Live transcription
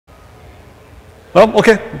Well,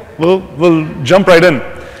 okay, we'll jump right in.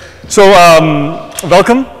 So,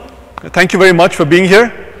 welcome. Thank you very much for being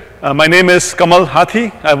here. My name is Kamal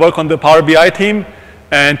Hathi. I work on the Power BI team,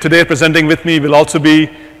 and today presenting with me will also be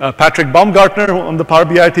Patrick Baumgartner on the Power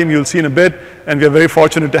BI team. You'll see in a bit, and we are very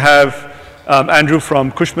fortunate to have Andrew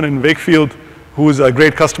from Cushman & Wakefield, who's a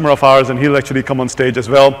great customer of ours, and he'll actually come on stage as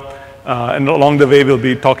well. And along the way, we'll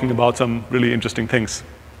be talking about some really interesting things.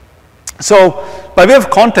 So, by way of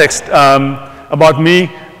context about me,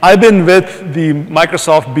 I've been with the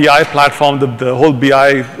Microsoft BI platform, the whole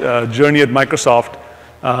BI journey at Microsoft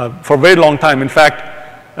for a very long time. In fact,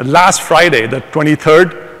 last Friday, the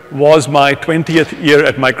 23rd, was my 20th year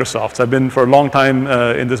at Microsoft. So I've been for a long time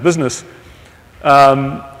in this business.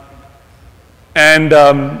 So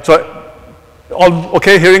all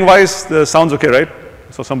okay hearing-wise? The sound's okay, right?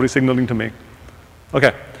 So somebody's signaling to me.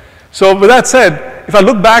 Okay. So with that said, if I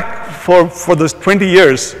look back for those 20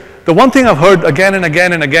 years, the one thing I've heard again and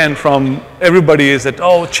again and again from everybody is that,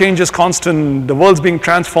 oh, change is constant, the world's being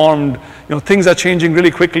transformed, things are changing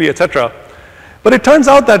really quickly, etc. But it turns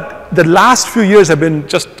out that the last few years have been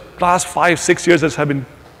last 5, 6 years have been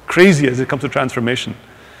crazy as it comes to transformation.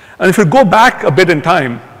 And if you go back a bit in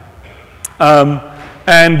time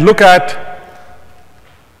and look at,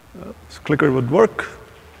 this clicker would work,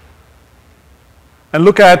 and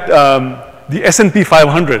look at the S&P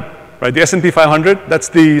 500. Right, the S&P 500, that's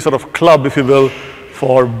the sort of club, if you will,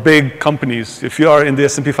 for big companies. If you are in the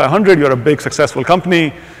S&P 500, you're a big, successful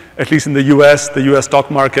company, at least in the US stock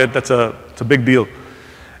market, it's a big deal.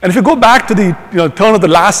 And if you go back to the turn of the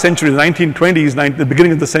last century, the 1920s, the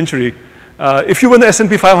beginning of the century, if you were in the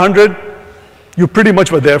S&P 500, you pretty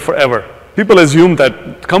much were there forever. People assume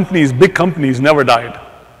that companies, big companies, never died.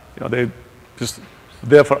 They just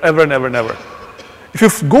there forever and ever and ever. If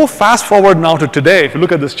you go fast forward now to today, if you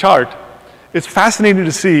look at this chart, it's fascinating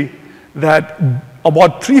to see that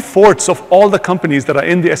about 3/4 of all the companies that are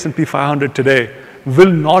in the S&P 500 today will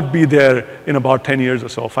not be there in about 10 years or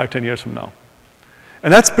so, 5, 10 years from now.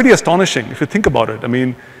 And that's pretty astonishing if you think about it. I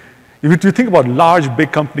mean, if you think about large,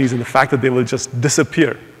 big companies and the fact that they will just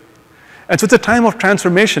disappear. And so it's a time of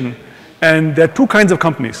transformation, and there are two kinds of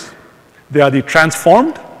companies. They are the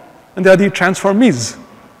transformed, and they are the transformees,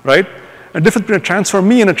 right? A difference between a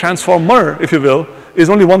transformee and a transformer, if you will, is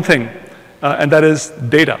only one thing, and that is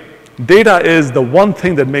data. Data is the one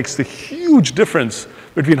thing that makes the huge difference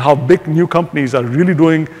between how big new companies are really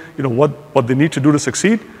doing what they need to do to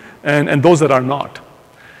succeed and those that are not.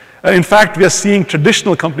 In fact, we are seeing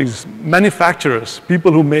traditional companies, manufacturers,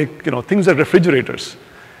 people who make things like refrigerators.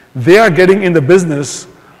 They are getting in the business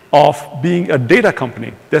of being a data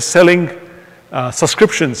company. They're selling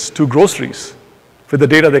subscriptions to groceries with the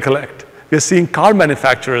data they collect. We're seeing car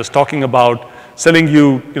manufacturers talking about selling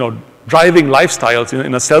you, driving lifestyles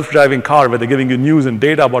in a self-driving car where they're giving you news and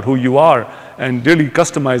data about who you are and really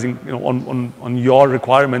customizing on your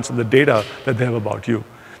requirements and the data that they have about you.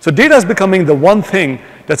 So data is becoming the one thing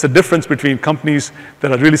that's a difference between companies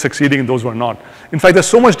that are really succeeding and those who are not. In fact, there's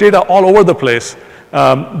so much data all over the place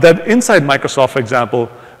that inside Microsoft, for example,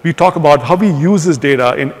 we talk about how we use this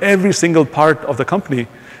data in every single part of the company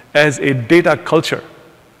as a data culture.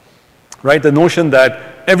 Right, the notion that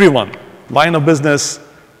everyone, line of business,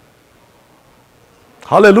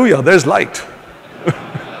 hallelujah, there's light.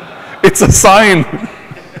 It's a sign.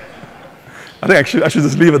 I think actually I should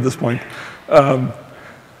just leave at this point.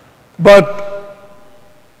 But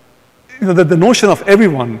the notion of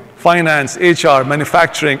everyone, finance, HR,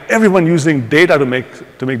 manufacturing, everyone using data to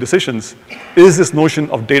make decisions is this notion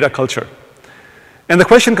of data culture. And the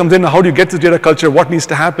question comes in, how do you get to data culture? What needs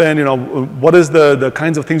to happen? What is the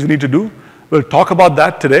kinds of things you need to do? We'll talk about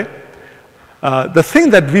that today. The thing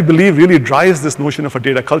that we believe really drives this notion of a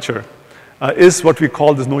data culture is what we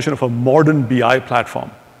call this notion of a modern BI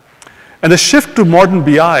platform. And the shift to modern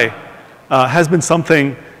BI has been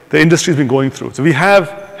something the industry has been going through. So we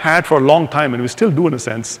have had for a long time, and we still do in a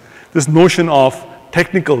sense, this notion of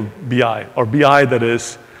technical BI, or BI that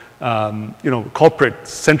is corporate,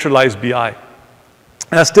 centralized BI.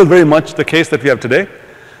 And that's still very much the case that we have today.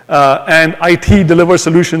 And IT delivers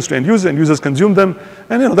solutions to end users, and users consume them.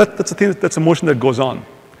 And that's a thing, that's a motion that goes on.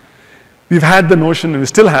 We've had the notion, and we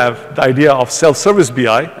still have the idea of self-service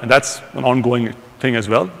BI, and that's an ongoing thing as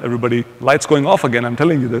well. Everybody, lights going off again, I'm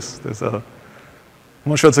telling you this. I'm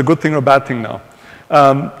not sure it's a good thing or a bad thing now.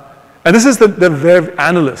 And this is the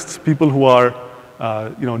analysts, people who are,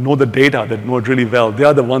 know the data, that know it really well. They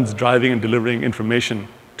are the ones driving and delivering information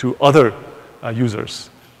to other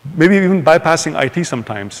users, maybe even bypassing IT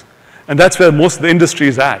sometimes. And that's where most of the industry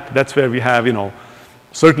is at. That's where we have,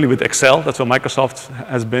 certainly with Excel, that's where Microsoft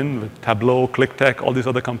has been, with Tableau, ClickTech, all these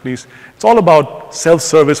other companies. It's all about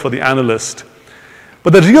self-service for the analyst.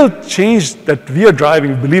 But the real change that we are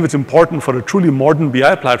driving, we believe it's important for a truly modern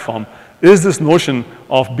BI platform, is this notion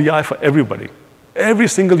of BI for everybody. Every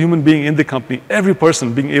single human being in the company, every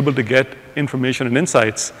person being able to get information and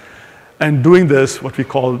insights, and doing this, what we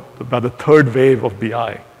call about the third wave of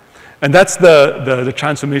BI. And that's the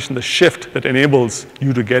transformation, the shift that enables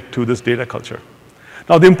you to get to this data culture.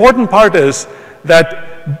 Now, the important part is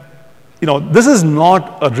that this is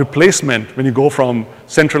not a replacement when you go from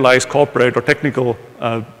centralized corporate or technical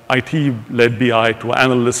IT-led BI to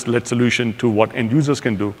analyst-led solution to what end users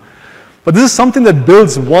can do. But this is something that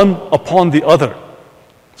builds one upon the other.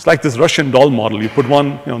 It's like this Russian doll model. You put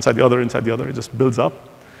one inside the other, it just builds up.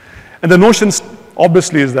 And the notion,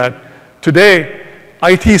 obviously, is that today,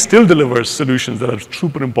 IT still delivers solutions that are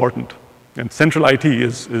super important. And central IT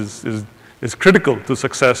is critical to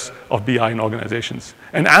success of BI in organizations.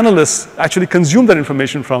 And analysts actually consume that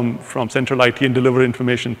information from central IT and deliver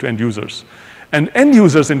information to end users. And end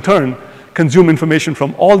users, in turn, consume information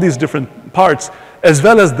from all these different parts, as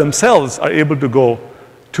well as themselves are able to go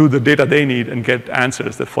to the data they need and get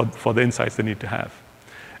answers for the insights they need to have.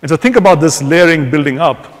 And so think about this layering, building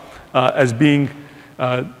up as being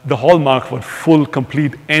the hallmark of a full,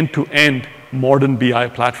 complete, end-to-end modern BI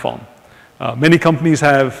platform. Many companies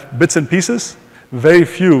have bits and pieces. Very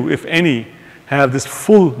few, if any, have this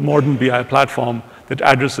full modern BI platform that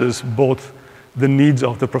addresses both the needs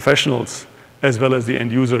of the professionals as well as the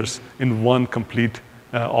end users in one complete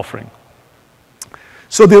offering.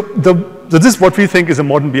 So this is what we think is a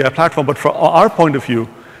modern BI platform, but from our point of view,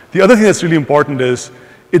 the other thing that's really important is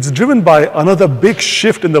it's driven by another big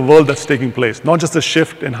shift in the world that's taking place, not just a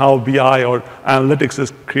shift in how BI or analytics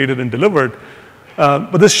is created and delivered,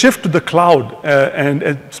 but the shift to the cloud,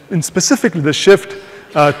 and specifically the shift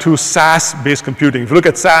to SaaS-based computing. If you look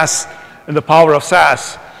at SaaS and the power of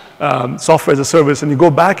SaaS, software as a service, and you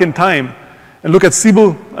go back in time and look at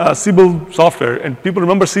Siebel software, and people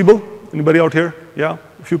remember Siebel? Anybody out here? Yeah,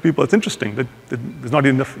 a few people. It's interesting that there's not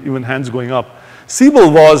enough even hands going up.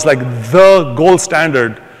 Siebel was like the gold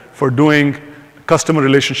standard for doing customer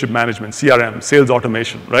relationship management, CRM, sales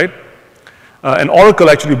automation, right? And Oracle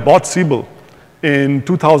actually bought Siebel in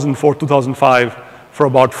 2004, 2005 for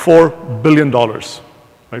about $4 billion,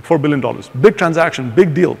 right? $4 billion. Big transaction,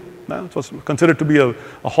 big deal. It was considered to be a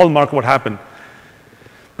hallmark of what happened.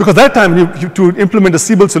 Because that time, to implement a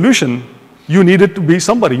Siebel solution, you needed to be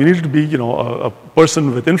somebody. You needed to be, a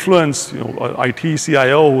person with influence, IT,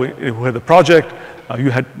 CIO who had the project.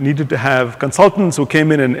 You needed to have consultants who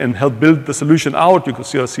came in and helped build the solution out. You could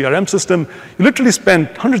see a CRM system. You literally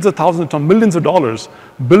spent hundreds of thousands, millions of dollars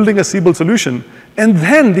building a Siebel solution. And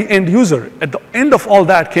then the end user, at the end of all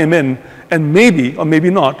that, came in and maybe, or maybe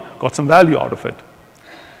not, got some value out of it.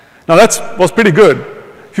 Now that was pretty good.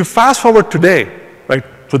 If you fast forward today, right,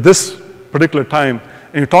 to this particular time,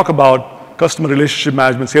 and you talk about customer relationship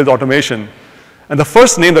management, sales automation, and the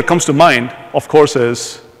first name that comes to mind, of course,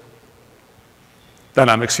 is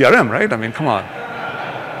Dynamics CRM, right? I mean, come on.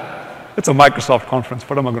 It's a Microsoft conference.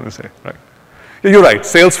 What am I going to say, right? Yeah, you're right.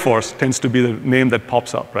 Salesforce tends to be the name that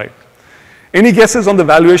pops up, right? Any guesses on the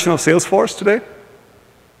valuation of Salesforce today?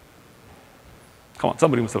 Come on,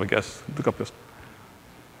 somebody must have a guess. Look up this.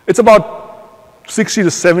 It's about $60 to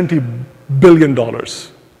 $70 billion.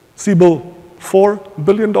 Siebel, $4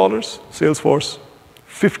 billion. Salesforce,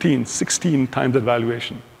 15, 16 times that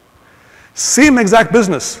valuation. Same exact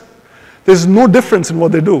business. There's no difference in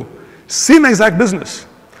what they do. Same exact business.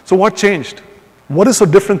 So what changed? What is so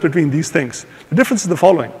different between these things? The difference is the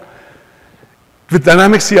following. With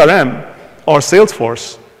Dynamics CRM or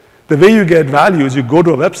Salesforce, the way you get value is you go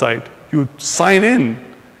to a website, you sign in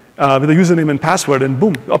with a username and password, and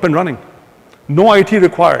boom, up and running. No IT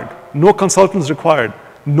required, no consultants required,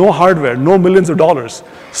 no hardware, no millions of dollars.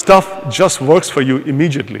 Stuff just works for you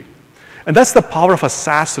immediately. And that's the power of a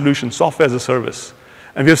SaaS solution, software as a service.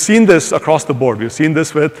 And we have seen this across the board. We've seen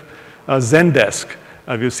this with Zendesk.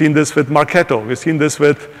 We've seen this with Marketo. We've seen this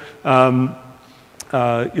with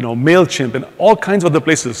MailChimp and all kinds of other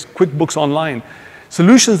places, QuickBooks Online.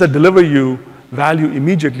 Solutions that deliver you value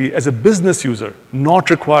immediately as a business user, not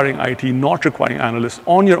requiring IT, not requiring analysts,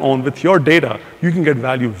 on your own with your data, you can get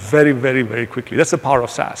value very, very, very quickly. That's the power of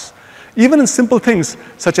SaaS. Even in simple things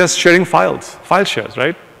such as sharing files, file shares,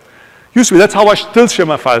 right? Used to be, that's how I still share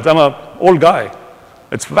my files. I'm an old guy.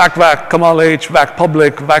 It's vac, Kamal H, vac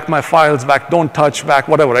public, vac my files, vac don't touch, vac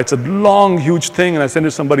whatever. It's a long, huge thing, and I send it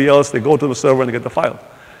to somebody else. They go to the server and they get the file.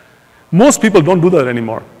 Most people don't do that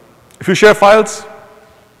anymore. If you share files,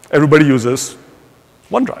 everybody uses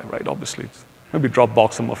OneDrive, right? Obviously, Maybe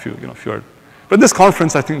Dropbox, some of you, if you're. But this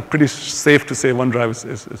conference, I think, pretty safe to say OneDrive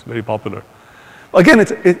is very popular. Again,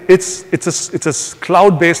 it's a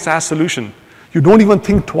cloud-based SaaS solution. You don't even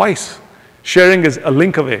think twice. Sharing is a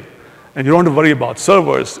link away. And you don't have to worry about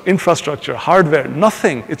servers, infrastructure, hardware,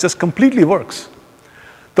 nothing. It just completely works.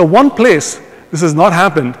 The one place this has not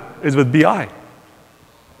happened is with BI.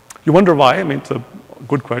 You wonder why? I mean, it's a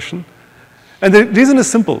good question. And the reason is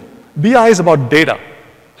simple. BI is about data.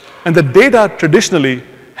 And the data traditionally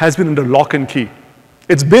has been under lock and key.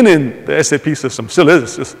 It's been in the SAP system, still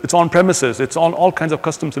is. It's on premises. It's on all kinds of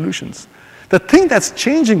custom solutions. The thing that's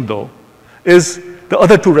changing, though, is the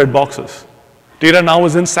other two red boxes. Data now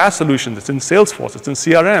is in SaaS solutions. It's in Salesforce. It's in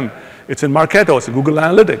CRM. It's in Marketo. It's in Google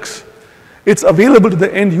Analytics. It's available to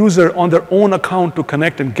the end user on their own account to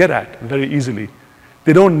connect and get at very easily.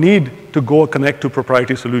 They don't need to go connect to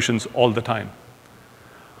proprietary solutions all the time.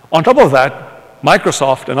 On top of that,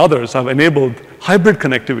 Microsoft and others have enabled hybrid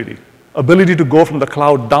connectivity, ability to go from the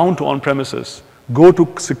cloud down to on-premises, go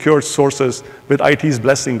to secure sources with IT's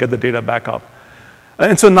blessing, get the data back up.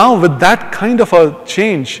 And so now with that kind of a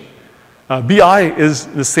change, BI is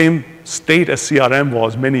the same state as CRM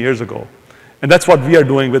was many years ago. And that's what we are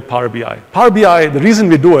doing with Power BI. Power BI, the reason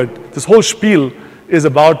we do it, this whole spiel is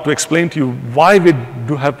about to explain to you why we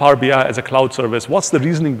do have Power BI as a cloud service. What's the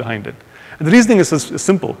reasoning behind it? And the reasoning is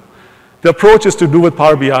simple. The approach is to do with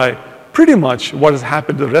Power BI pretty much what has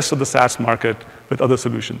happened to the rest of the SaaS market with other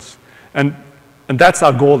solutions. And that's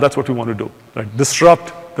our goal. That's what we want to do. Right?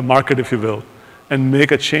 Disrupt the market, if you will, and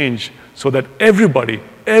make a change so that everybody,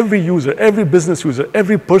 every user, every business user,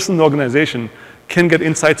 every person in the organization can get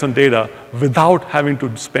insights on data without having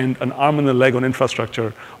to spend an arm and a leg on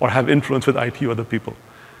infrastructure or have influence with IT or other people.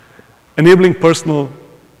 Enabling personal,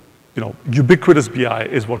 ubiquitous BI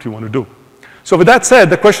is what we want to do. So with that said,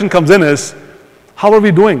 the question comes in is, how are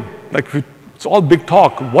we doing? It's all big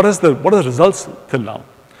talk. What are the results till now?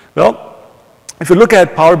 Well, if you look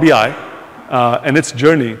at Power BI and its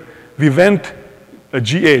journey, we went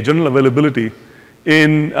GA, general availability,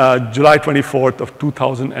 in July 24th of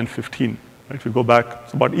 2015. Right? If you go back,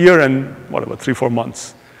 it's about a year and whatever, 3-4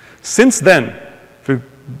 months. Since then, if you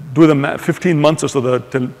do the math, 15 months or so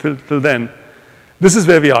till then, this is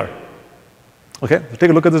where we are. Okay, so take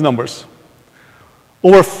a look at these numbers.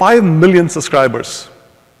 Over 5 million subscribers.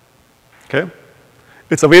 Okay,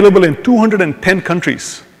 it's available in 210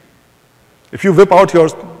 countries. If you whip out your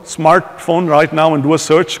smartphone right now and do a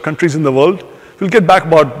search, countries in the world, you'll get back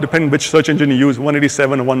about, depending which search engine you use,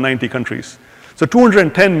 187 or 190 countries. So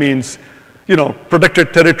 210 means,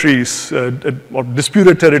 protected territories, or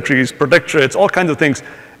disputed territories, protectorates, all kinds of things.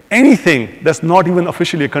 Anything that's not even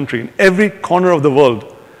officially a country, in every corner of the world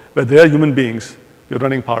where there are human beings, you're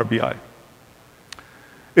running Power BI.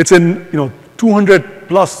 It's in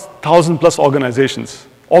 200,000 plus organizations,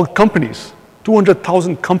 all companies,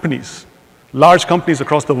 200,000 companies, large companies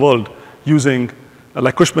across the world using,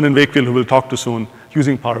 like Cushman & Wakefield, who we'll talk to soon,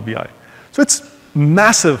 using Power BI. So it's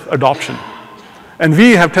massive adoption. And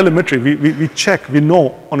we have telemetry. We check, we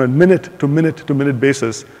know on a minute-to-minute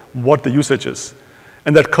basis what the usage is.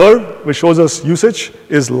 And that curve, which shows us usage,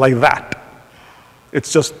 is like that.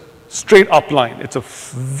 It's just straight up line. It's a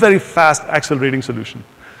very fast accelerating solution.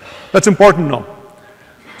 That's important to know.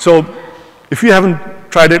 So if you haven't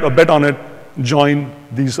tried it or bet on it, join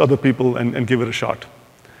these other people and give it a shot.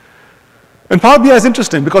 And Power BI is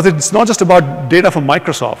interesting because it's not just about data from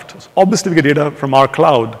Microsoft. Obviously, we get data from our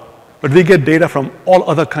cloud, but we get data from all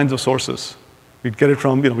other kinds of sources. We get it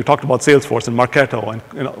from, we talked about Salesforce and Marketo and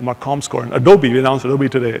Comscore and Adobe. We announced Adobe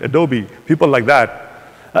today. Adobe, people like that,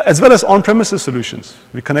 as well as on-premises solutions.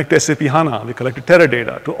 We connect to SAP HANA. We collect to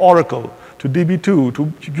Teradata, to Oracle, to DB2,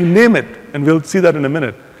 to you name it, and we'll see that in a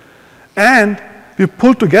minute. And we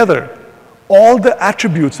pull together all the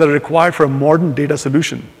attributes that are required for a modern data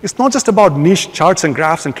solution. It's not just about niche charts and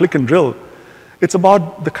graphs and click and drill. It's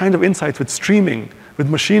about the kind of insights with streaming, with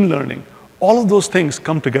machine learning. All of those things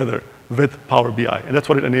come together with Power BI, and that's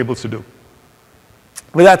what it enables to do.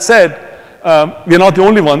 With that said, we're not the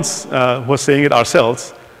only ones who are saying it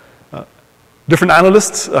ourselves. Different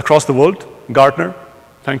analysts across the world, Gartner,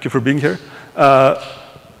 thank you for being here.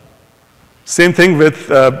 Same thing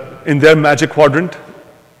with, in their Magic Quadrant,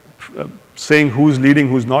 saying who's leading,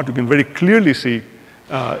 who's not. You can very clearly see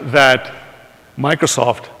that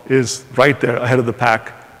Microsoft is right there ahead of the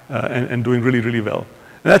pack and doing really, really well.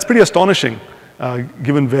 And that's pretty astonishing,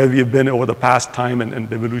 given where we have been over the past time and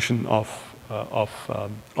the evolution of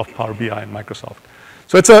Power BI and Microsoft.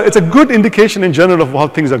 So it's a good indication in general of how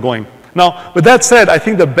things are going. Now, with that said, I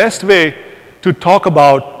think the best way to talk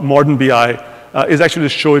about modern BI is actually to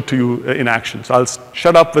show it to you in action. So I'll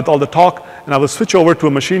shut up with all the talk, and I will switch over to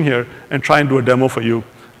a machine here and try and do a demo for you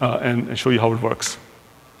and show you how it works.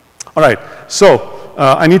 All right, so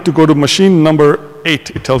I need to go to machine number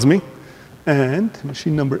 8, it tells me. And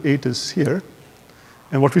machine number 8 is here.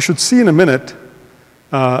 And what we should see in a minute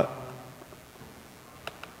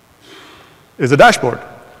is a dashboard.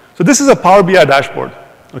 So this is a Power BI dashboard,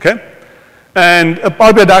 okay? And a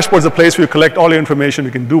Power BI dashboard is a place where you collect all your information.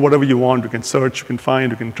 You can do whatever you want. You can search, you can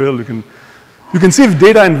find, you can drill, you can see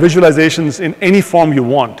data and visualizations in any form you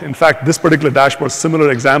want. In fact, this particular dashboard,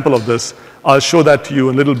 similar example of this, I'll show that to you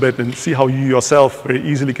in a little bit and see how you yourself very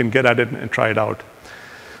easily can get at it and try it out.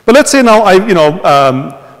 But let's say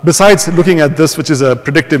now besides looking at this, which is a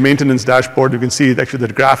predictive maintenance dashboard, you can see actually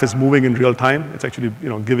the graph is moving in real time. It's actually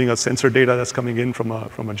giving us sensor data that's coming in from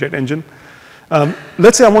a jet engine.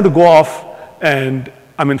 Let's say I want to go off and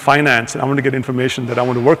I'm in finance and I want to get information that I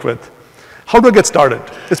want to work with. How do I get started?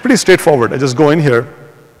 It's pretty straightforward. I just go in here,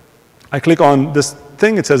 I click on this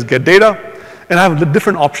thing, it says get data, and I have the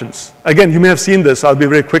different options. Again, you may have seen this, I'll be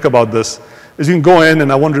very quick about this. Is you can go in,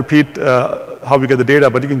 and I won't repeat how we get the data,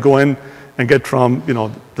 but you can go in and get from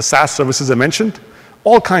the SaaS services I mentioned,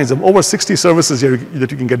 all kinds of over 60 services here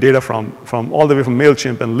that you can get data from all the way from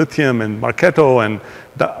MailChimp and Lithium and Marketo and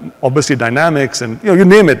obviously Dynamics and you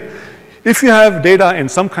name it. If you have data in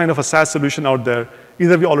some kind of a SaaS solution out there,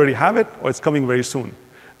 either we already have it or it's coming very soon.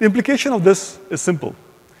 The implication of this is simple.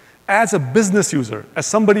 As a business user, as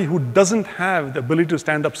somebody who doesn't have the ability to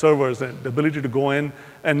stand up servers and the ability to go in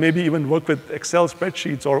and maybe even work with Excel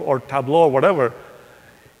spreadsheets or Tableau or whatever,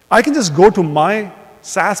 I can just go to my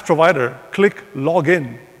SaaS provider, click log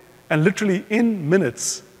in, and literally in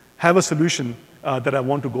minutes have a solution that I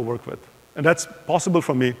want to go work with. And that's possible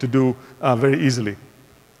for me to do very easily.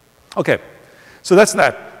 Okay, so that's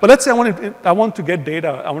that. But let's say I want to get data,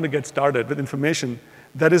 I want to get started with information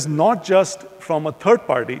that is not just from a third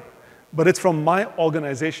party, but it's from my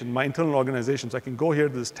organization, my internal organization. So I can go here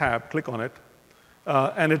to this tab, click on it,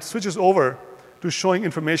 and it switches over to showing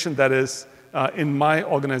information that is in my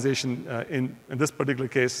organization. In this particular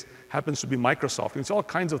case, happens to be Microsoft. You can see all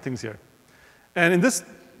kinds of things here. And in this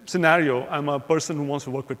scenario, I'm a person who wants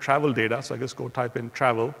to work with travel data, so I just go type in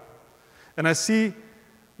travel. And I see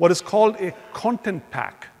what is called a content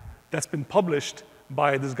pack that's been published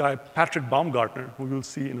by this guy, Patrick Baumgartner, who you'll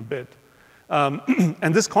see in a bit.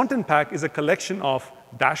 And this content pack is a collection of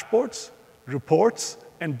dashboards, reports,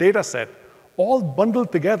 and data set, all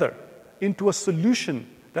bundled together into a solution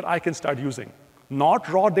that I can start using. Not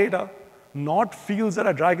raw data, not fields that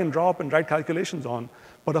I drag and drop and write calculations on,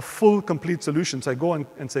 but a full, complete solution. So I go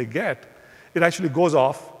and say get. It actually goes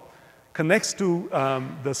off, connects to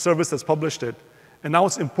the service that's published it, and now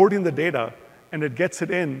it's importing the data, and it gets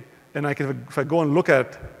it in. And if I go and look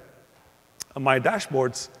at my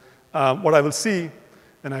dashboards, what I will see,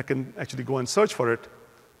 and I can actually go and search for it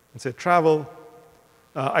and say travel.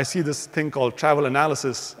 I see this thing called travel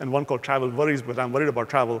analysis and one called travel worries, but I'm worried about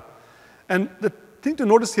travel. And the thing to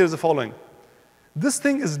notice here is the following. This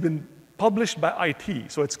thing has been published by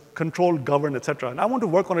IT, so it's controlled, governed, et cetera. And I want to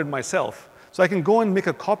work on it myself. So I can go and make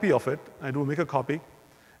a copy of it. I do make a copy,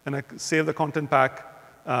 and I save the content pack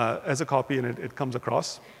as a copy, and it comes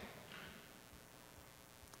across.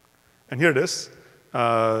 And here it is.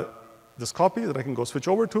 This copy that I can go switch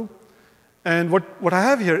over to. And what I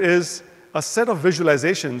have here is a set of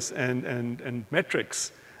visualizations and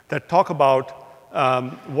metrics that talk about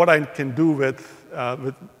what I can do with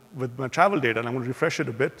my travel data. And I'm going to refresh it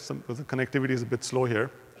a bit because the connectivity is a bit slow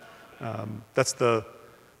here. That's the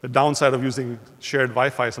downside of using shared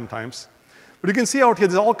Wi-Fi sometimes. But you can see out here,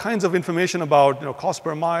 there's all kinds of information about cost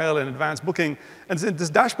per mile and advanced booking. And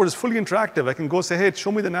this dashboard is fully interactive. I can go say, hey,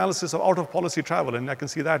 show me the analysis of out-of-policy travel, and I can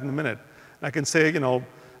see that in a minute. And I can say,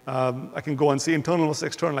 I can go and see internal versus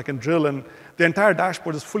external. I can drill, and the entire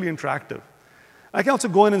dashboard is fully interactive. I can also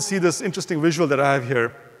go in and see this interesting visual that I have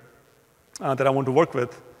here that I want to work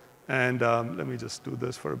with. And let me just do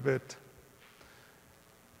this for a bit.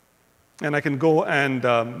 And I can go and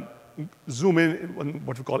zoom in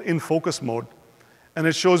what we call in focus mode. And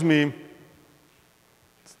it shows me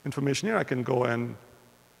information here. I can go and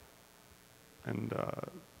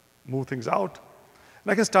move things out.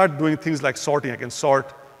 And I can start doing things like sorting. I can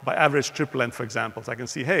sort by average trip length, for example. So I can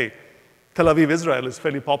see, hey, Tel Aviv, Israel is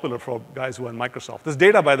fairly popular for guys who are in Microsoft. This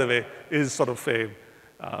data, by the way, is sort of a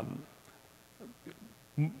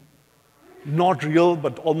not real,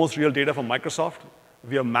 but almost real data from Microsoft.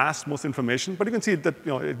 We have masked most information, but you can see that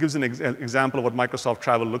it gives an example of what Microsoft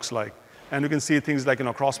travel looks like. And you can see things like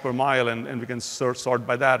cost per mile, and we can sort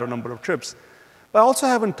by that or number of trips. But I also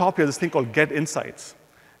have on top here this thing called Get Insights.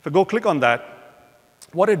 If I go click on that,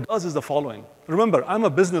 what it does is the following. Remember, I'm a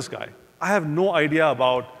business guy. I have no idea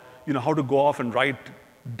about how to go off and write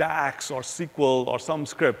DAX or SQL or some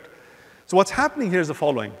script. So what's happening here is the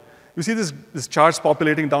following. You see this charts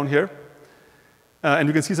populating down here? And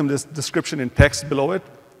you can see some description in text below it.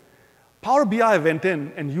 Power BI went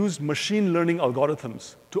in and used machine learning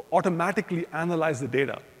algorithms to automatically analyze the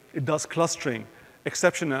data. It does clustering,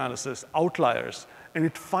 exception analysis, outliers, and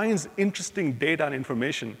it finds interesting data and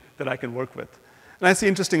information that I can work with. And I see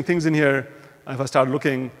interesting things in here. If I start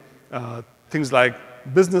looking, things like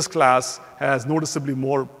business class has noticeably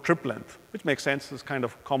more trip length, which makes sense. It's kind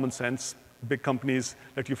of common sense. Big companies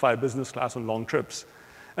let you fly business class on long trips.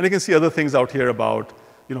 And you can see other things out here about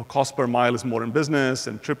cost per mile is more in business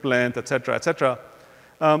and trip length, et cetera, et cetera.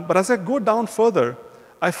 But as I go down further,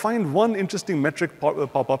 I find one interesting metric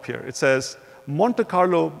pop up here. It says Monte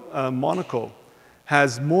Carlo, Monaco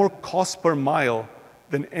has more cost per mile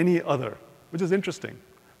than any other, which is interesting.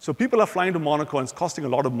 So people are flying to Monaco and it's costing a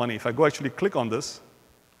lot of money. If I go actually click on this,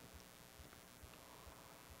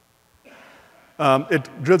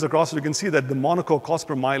 it drills across. You can see that the Monaco cost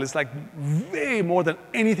per mile is like way more than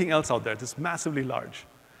anything else out there. It's massively large.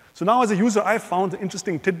 So now as a user, I found an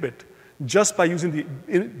interesting tidbit just by using the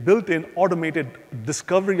built-in automated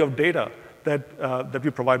discovery of data that we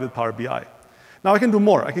provide with Power BI. Now I can do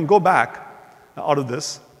more. I can go back out of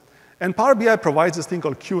this. And Power BI provides this thing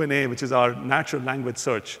called Q&A, which is our natural language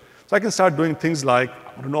search. So I can start doing things like,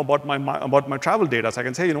 I want to know about my travel data. So I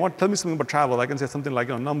can say, tell me something about travel. I can say something like,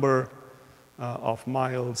 number of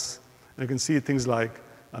miles. And you can see things like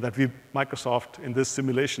that Microsoft, in this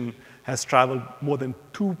simulation, has traveled more than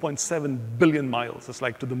 2.7 billion miles. It's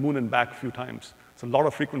like to the moon and back a few times. It's a lot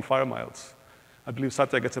of frequent flyer miles. I believe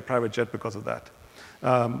Satya gets a private jet because of that.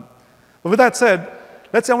 But with that said,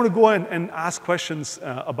 let's say I want to go in and ask questions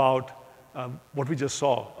about what we just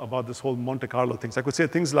saw, about this whole Monte Carlo thing. So I could say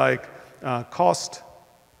things like cost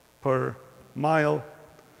per mile,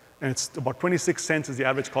 and it's about 26 cents is the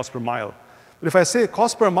average cost per mile. But if I say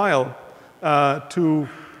cost per mile to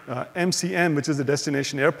MCM, which is the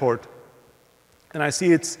destination airport, and I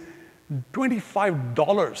see it's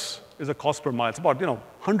 $25 is a cost per mile. It's about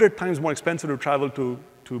 100 times more expensive to travel to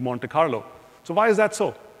Monte Carlo. So why is that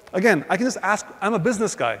so? Again, I can just ask. I'm a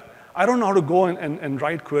business guy. I don't know how to go and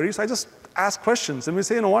write queries. I just ask questions. And we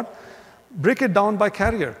say, what? Break it down by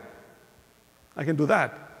carrier. I can do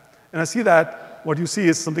that. And I see that what you see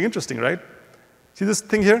is something interesting, right? See this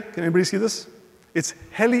thing here? Can anybody see this? It's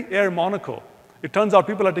Heli Air Monaco. It turns out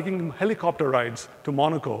people are taking helicopter rides to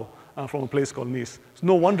Monaco from a place called Nice. It's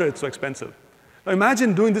no wonder it's so expensive. Now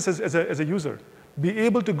imagine doing this as a user. Be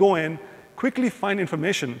able to go in, quickly find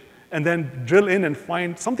information, and then drill in and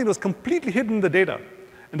find something that was completely hidden in the data.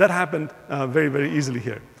 And that happened very, very easily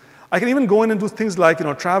here. I can even go in and do things like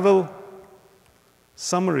travel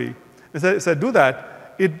summary. As I do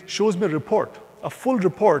that, it shows me a report, a full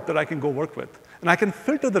report that I can go work with. And I can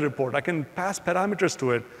filter the report. I can pass parameters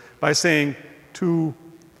to it by saying to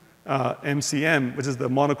MCM, which is the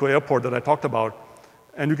Monaco airport that I talked about.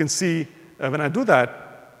 And you can see when I do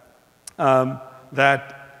that,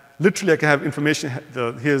 that literally I can have information.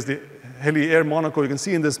 Here's the Heli Air Monaco. You can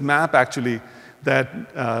see in this map, actually, that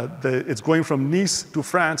it's going from Nice to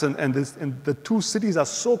France, and the two cities are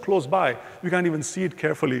so close by, you can't even see it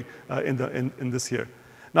carefully in this here.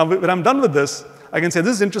 Now, when I'm done with this, I can say,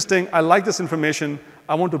 this is interesting. I like this information.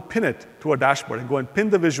 I want to pin it to a dashboard and go and pin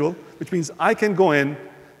the visual, which means I can go in.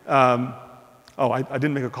 I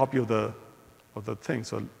didn't make a copy of the thing,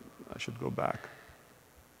 so I should go back.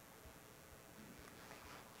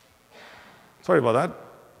 Sorry about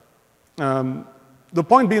that. The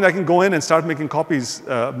point being, I can go in and start making copies,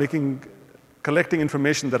 collecting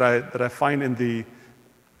information that I find in the,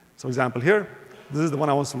 for example, here. This is the one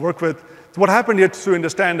I want to work with. So what happened here to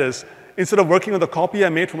understand is, instead of working on the copy I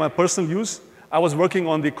made for my personal use, I was working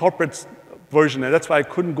on the corporate version, and that's why I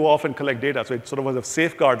couldn't go off and collect data. So it sort of was a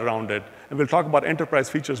safeguard around it. And we'll talk about enterprise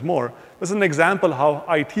features more. This is an example how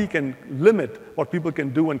IT can limit what people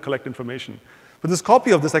can do and collect information. With this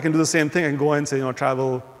copy of this, I can do the same thing. I can go in and say,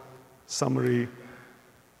 travel summary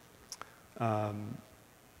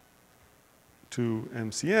to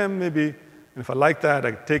MCM, maybe. And if I like that,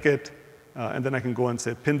 I take it, and then I can go and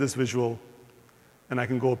say, pin this visual. And I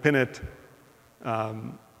can go pin it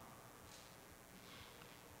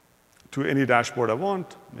to any dashboard I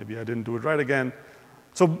want. Maybe I didn't do it right again.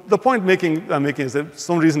 So the point I'm making is that for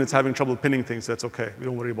some reason it's having trouble pinning things. That's OK. We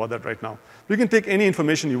don't worry about that right now. You can take any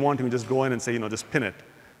information you want. You can just go in and say, just pin it.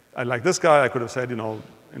 I like this guy. I could have said,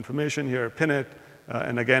 information here, pin it.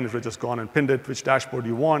 And again, if we just gone and pinned it, which dashboard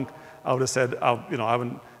you want, I would have said, you know, I have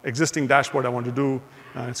an existing dashboard I want to do.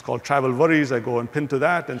 It's called travel worries. I go and pin to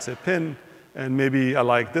that and say pin. And maybe I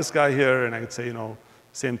like this guy here, and I could say, you know,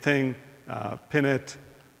 same thing, pin it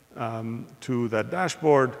to that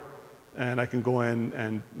dashboard. And I can go in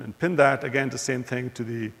and pin that, again, the same thing to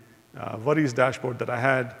the worries dashboard that I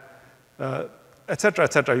had, et cetera,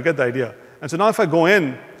 et cetera. You get the idea. And so now if I go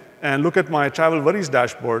in and look at my travel worries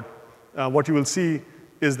dashboard, what you will see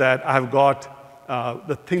is that I've got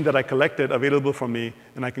the thing that I collected available for me,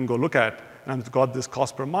 and I can go look at. And I've got this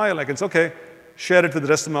cost per mile. I can say, OK, share it with the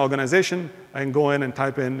rest of my organization. I can go in and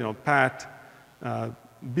type in, you know, Pat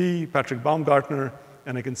B, Patrick Baumgartner,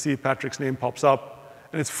 and I can see Patrick's name pops up.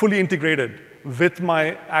 And it's fully integrated with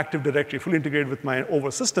my Active Directory, fully integrated with my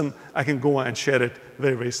over system. I can go and share it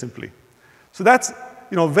very, very simply. So that's,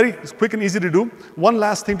 you know, very quick and easy to do. One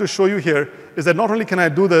last thing to show you here is that not only can I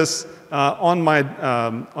do this on my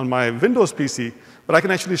Windows PC, but I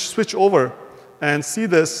can actually switch over and see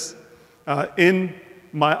this in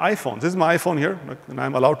my iPhone. This is my iPhone here, and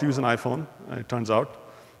I'm allowed to use an iPhone, it turns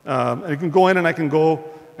out. And you can go in and I can go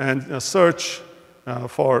and search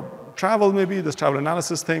for travel, maybe, this travel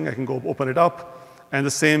analysis thing. I can go open it up, and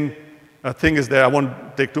the same thing is there. I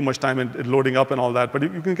won't take too much time in loading up and all that, but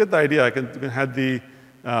you can get the idea. You can have the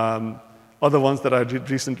other ones that I did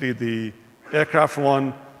recently, the aircraft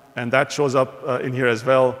one, and that shows up in here as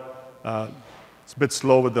well. It's a bit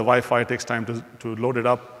slow with the Wi-Fi. It takes time to load it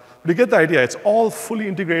up. But you get the idea. It's all fully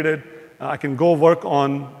integrated. I can go work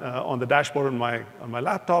on the dashboard on my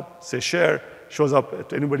laptop, say share, shows up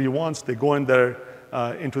to anybody who wants. They go in there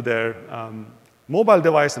into their mobile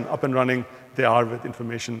device, and up and running they are with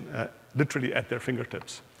information literally at their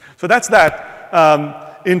fingertips. So that's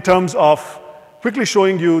that in terms of quickly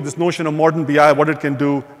showing you this notion of modern BI, what it can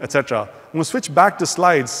do, et cetera. I'm going to switch back to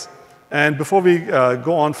slides, and before we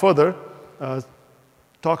go on further,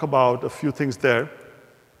 talk about a few things there.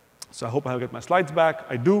 So I hope I'll get my slides back.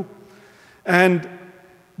 I do. And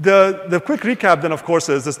the quick recap then, of course,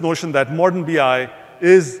 is this notion that modern BI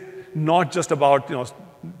is not just about, you know,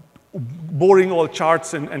 boring all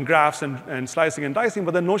charts and graphs and slicing and dicing,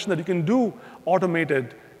 but the notion that you can do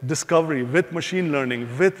automated discovery with machine learning,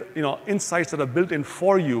 with, you know, insights that are built in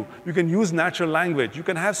for you. You can use natural language. You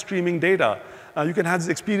can have streaming data. You can have these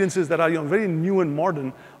experiences that are, you know, very new and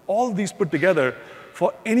modern. All these put together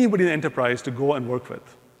for anybody in the enterprise to go and work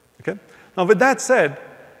with. Okay? Now, with that said,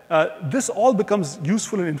 this all becomes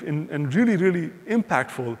useful and really, really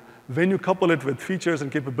impactful when you couple it with features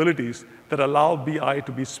and capabilities that allow BI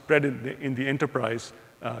to be spread in the enterprise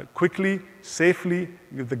quickly, safely,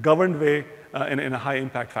 the governed way, in a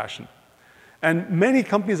high-impact fashion. And many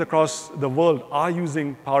companies across the world are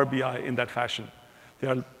using Power BI in that fashion.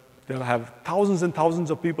 They'll have thousands and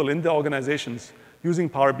thousands of people in their organizations using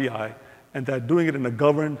Power BI, and they're doing it in a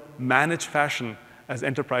governed, managed fashion, as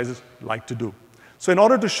enterprises like to do. So in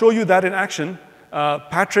order to show you that in action,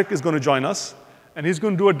 Patrick is going to join us. And he's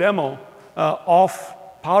going to do a demo of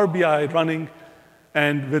Power BI running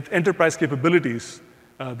and with enterprise capabilities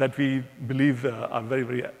that we believe are very,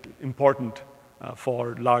 very important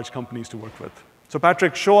for large companies to work with. So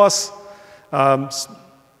Patrick, show us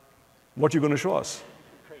what you're going to show us.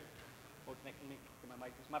 Great. Well, my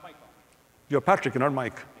mic is my mic on. You're Patrick, you're not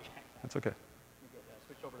Mike. That's OK.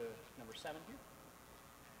 Switch over to number 7 here.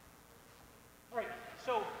 All right.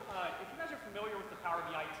 So if you guys are familiar with the Power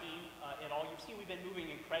BI team at all, you've seen we've been moving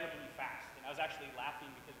incredibly fast. And I was actually laughing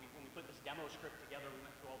because when we put this demo script together, we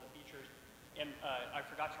went through all the features. And I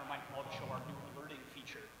forgot to remind them all to show our new alerting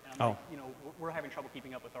feature. And I'm like, you know, we're having trouble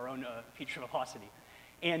keeping up with our own feature velocity.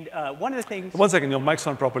 And one of the things— One second, your mic's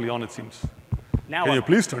not properly on, it seems. Now Can you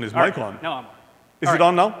please turn his mic on? No, I'm on. Is it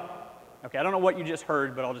on now? OK, I don't know what you just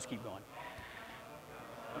heard, but I'll just keep going.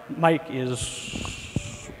 Mic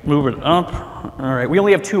is moving up. All right, we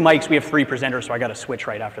only have 2 mics. We have 3 presenters, so I got to switch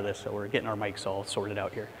right after this. So we're getting our mics all sorted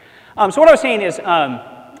out here. So what I was saying is,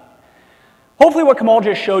 hopefully what Kamal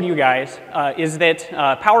just showed you guys is that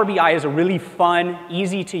Power BI is a really fun,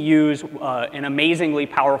 easy to use, and amazingly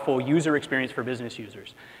powerful user experience for business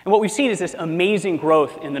users. And what we've seen is this amazing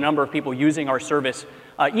growth in the number of people using our service,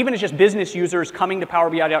 even as just business users coming to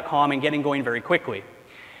PowerBI.com and getting going very quickly.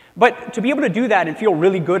 But to be able to do that and feel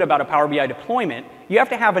really good about a Power BI deployment, you have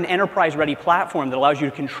to have an enterprise-ready platform that allows you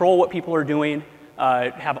to control what people are doing,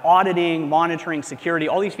 have auditing, monitoring, security,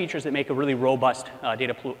 all these features that make a really robust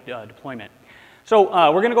data deployment. So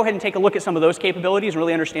we're going to go ahead and take a look at some of those capabilities and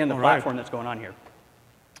really understand the platform that's going on here.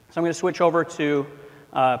 So I'm going to switch over to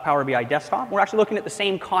Power BI Desktop. We're actually looking at the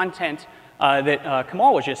same content that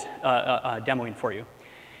Kamal was just demoing for you.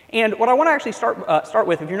 And what I want to actually start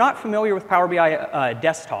with, if you're not familiar with Power BI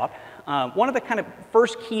Desktop, one of the kind of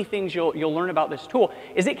first key things you'll learn about this tool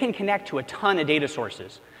is it can connect to a ton of data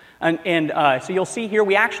sources. So you'll see here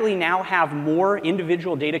we actually now have more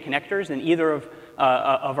individual data connectors than either of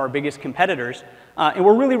our biggest competitors. And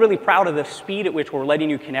we're really, really proud of the speed at which we're letting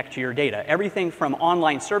you connect to your data. Everything from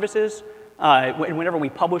online services. Whenever we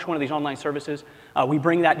publish one of these online services, we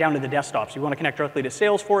bring that down to the desktop. So you want to connect directly to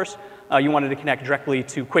Salesforce. You wanted to connect directly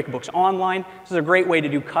to QuickBooks Online. This is a great way to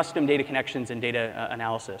do custom data connections and data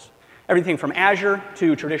analysis. Everything from Azure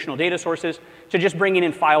to traditional data sources to just bringing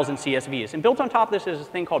in files and CSVs. And built on top of this is this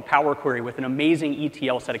thing called Power Query with an amazing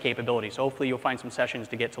ETL set of capabilities. So hopefully you'll find some sessions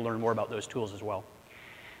to get to learn more about those tools as well.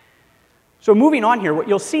 So moving on here, what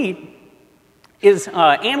you'll see is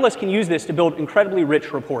analysts can use this to build incredibly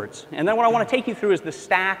rich reports. And then what I want to take you through is the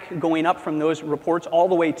stack going up from those reports all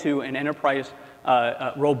the way to an enterprise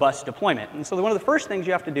robust deployment. And so one of the first things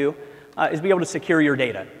you have to do is be able to secure your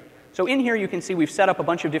data. So in here you can see we've set up a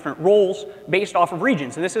bunch of different roles based off of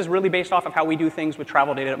regions. And this is really based off of how we do things with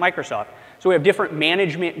travel data at Microsoft. So we have different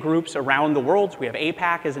management groups around the world. So we have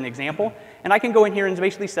APAC as an example. And I can go in here and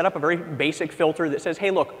basically set up a very basic filter that says,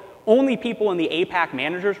 hey, look, only people in the APAC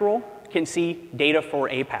manager's role can see data for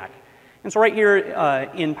APAC. And so right here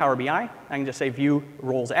in Power BI, I can just say view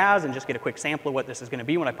roles as and just get a quick sample of what this is going to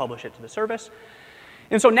be when I publish it to the service.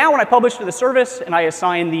 And so now when I publish to the service and I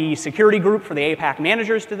assign the security group for the APAC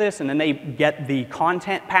managers to this, and then they get the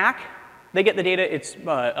content pack, they get the data, it's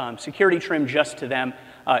security trimmed just to them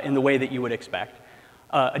in the way that you would expect.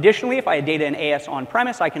 Additionally, if I had data in AS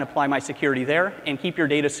on-premise, I can apply my security there and keep your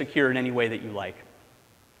data secure in any way that you like.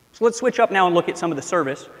 So let's switch up now and look at some of the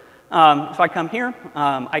service. If I come here,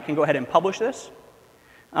 I can go ahead and publish this.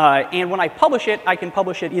 And when I publish it, I can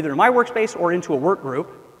publish it either in my workspace or into a work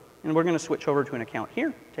group. And we're going to switch over to an account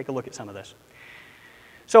here, take a look at some of this.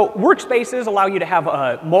 So workspaces allow you to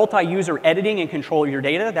have multi-user editing and control of your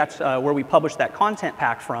data. That's where we publish that content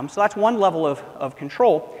pack from. So that's one level of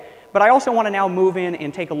control. But I also want to now move in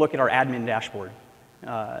and take a look at our admin dashboard.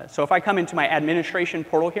 So if I come into my administration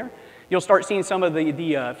portal here, you'll start seeing some of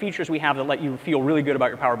the features we have that let you feel really good about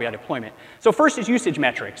your Power BI deployment. So first is usage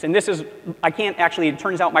metrics. And this is, I can't actually, it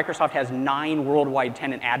turns out Microsoft has 9 worldwide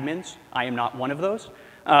tenant admins. I am not one of those.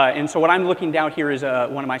 And so what I'm looking down here is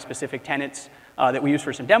one of my specific tenants that we use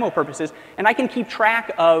for some demo purposes. And I can keep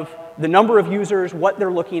track of the number of users, what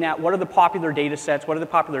they're looking at, what are the popular data sets, what are the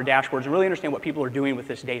popular dashboards, and really understand what people are doing with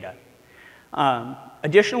this data.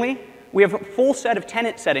 Additionally, we have a full set of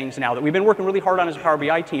tenant settings now that we've been working really hard on as a Power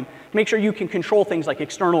BI team to make sure you can control things like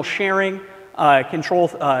external sharing,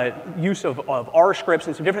 control use of R scripts,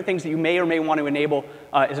 and some different things that you may or may want to enable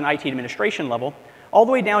as an IT administration level, all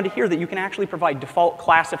the way down to here that you can actually provide default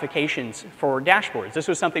classifications for dashboards. This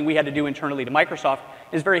was something we had to do internally to Microsoft.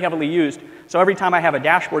 It's very heavily used. So every time I have a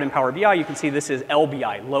dashboard in Power BI, you can see this is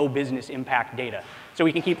LBI, low business impact data. So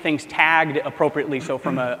we can keep things tagged appropriately. So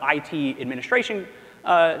from an IT administration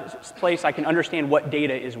place, I can understand what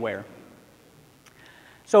data is where.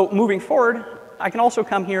 So moving forward, I can also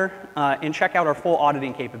come here and check out our full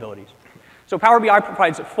auditing capabilities. So Power BI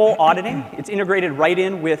provides full auditing. It's integrated right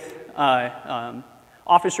in with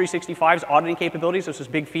Office 365's auditing capabilities. This was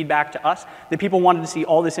big feedback to us that people wanted to see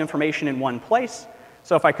all this information in one place.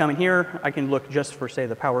 So if I come in here, I can look just for, say,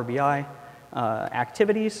 the Power BI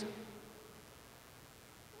activities.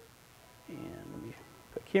 And let me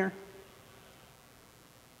click here.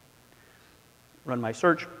 Run my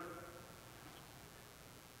search.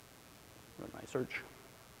 Run my search.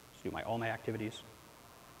 Let's do all my activities.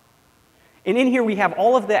 And in here, we have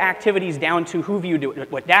all of the activities down to who viewed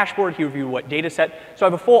what dashboard, who viewed what data set. So I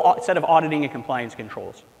have a full set of auditing and compliance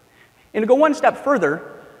controls. And to go one step further,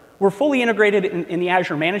 we're fully integrated in the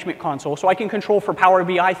Azure Management Console, so I can control for Power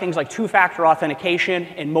BI things like two-factor authentication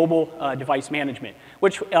and mobile device management,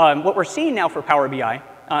 which what we're seeing now for Power BI,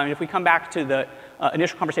 if we come back to the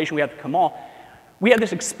initial conversation we had with Kamal, we had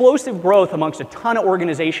this explosive growth amongst a ton of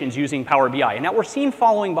organizations using Power BI. And now we're seeing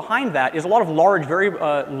following behind that is a lot of large, very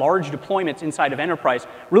large deployments inside of enterprise,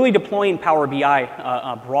 really deploying Power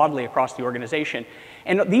BI broadly across the organization.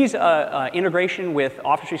 And these integration with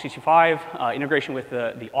Office 365, integration with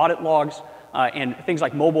the audit logs, and things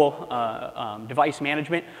like mobile device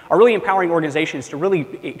management are really empowering organizations to really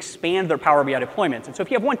expand their Power BI deployments. And so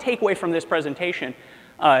if you have one takeaway from this presentation,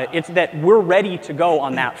 it's that we're ready to go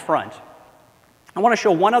on that front. I want to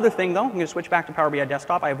show one other thing, though. I'm going to switch back to Power BI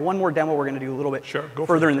Desktop. I have one more demo we're going to do a little bit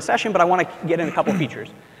further in the session, but I want to get in a couple features.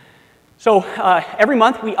 So every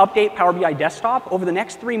month we update Power BI Desktop. Over the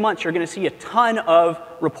next 3 months, you're going to see a ton of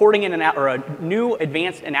reporting and new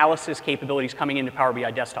advanced analysis capabilities coming into Power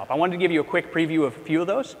BI Desktop. I wanted to give you a quick preview of a few of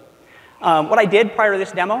those. What I did prior to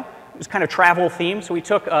this demo was kind of travel themed. So we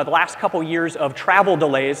took the last couple years of travel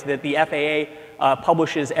delays that the FAA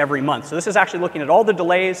publishes every month. So this is actually looking at all the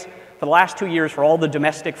delays for the last 2 years for all the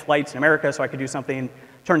domestic flights in America. So I could do something.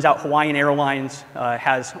 Turns out Hawaiian Airlines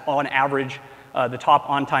has, on average, the top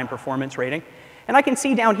on-time performance rating. And I can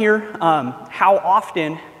see down here how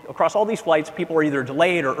often, across all these flights, people are either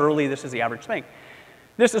delayed or early. This is the average thing.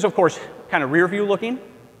 This is, of course, kind of rear view looking.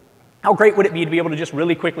 How great would it be to be able to just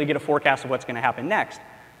really quickly get a forecast of what's going to happen next?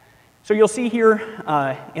 So you'll see here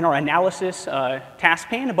in our analysis task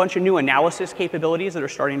pane, a bunch of new analysis capabilities that are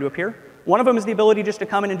starting to appear. One of them is the ability just to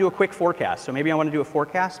come in and do a quick forecast. So maybe I want to do a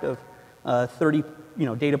forecast of 30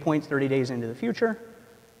 data points 30 days into the future.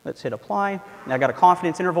 Let's hit apply. Now I've got a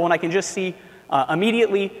confidence interval, and I can just see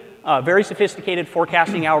immediately very sophisticated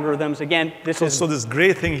forecasting algorithms. Again, So this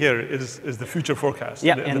gray thing here is the future forecast.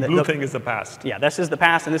 Yeah, and the blue thing is the past. Yeah, this is the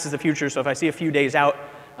past, and this is the future. So if I see a few days out,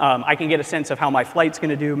 I can get a sense of how my flight's going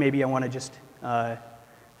to do. Maybe I want to just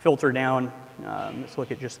filter down. Let's look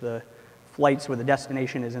at just the flights where the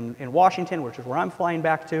destination is in Washington, which is where I'm flying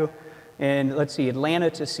back to. And let's see, Atlanta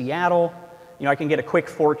to Seattle. I can get a quick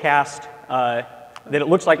forecast that it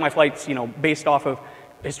looks like my flight's, based off of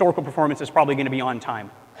historical performance, is probably going to be on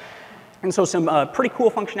time. And so some pretty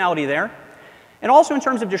cool functionality there. And also in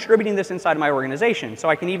terms of distributing this inside of my organization. So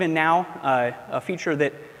I can even now, a feature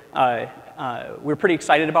that we're pretty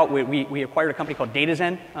excited about, we acquired a company called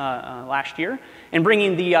DataZen last year, and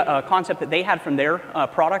bringing the concept that they had from their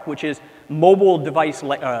product, which is mobile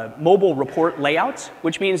report layouts,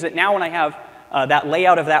 which means that now when I have that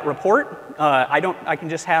layout of that report, I can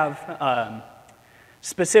just have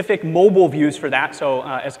specific mobile views for that. So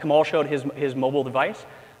as Kamal showed his mobile device,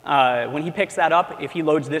 when he picks that up, if he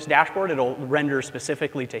loads this dashboard, it'll render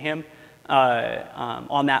specifically to him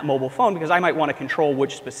on that mobile phone, because I might want to control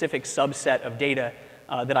which specific subset of data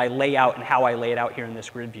that I lay out and how I lay it out here in this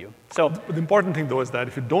grid view. So the important thing, though, is that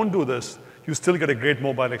if you don't do this, you still get a great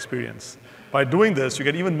mobile experience. By doing this, you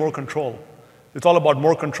get even more control. It's all about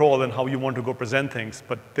more control and how you want to go present things,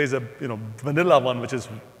 but there's a vanilla one which is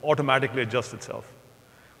automatically adjusts itself.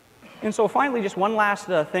 And so finally, just one last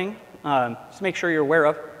thing just to make sure you're aware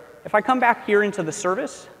of. If I come back here into the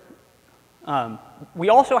service, we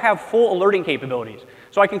also have full alerting capabilities.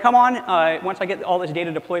 So I can come on, once I get all this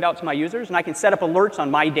data deployed out to my users, and I can set up alerts on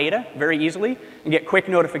my data very easily and get quick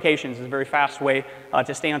notifications. It's a very fast way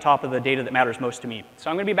to stay on top of the data that matters most to me. So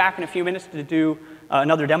I'm going to be back in a few minutes to do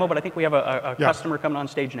another demo, but I think we have a customer coming on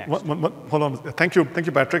stage next. Hold on. Thank you,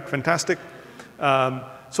 Patrick. Fantastic.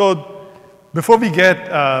 So before we get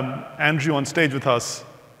Andrew on stage with us,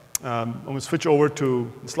 I'm going to switch over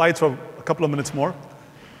to slides for a couple of minutes more.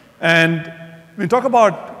 And when we talk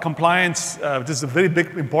about compliance, which is a very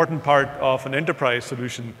big, important part of an enterprise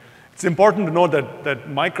solution, it's important to know that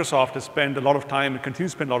Microsoft has spent a lot of time and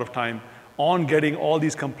continues to spend a lot of time on getting all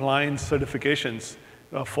these compliance certifications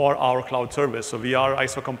for our cloud service. So we are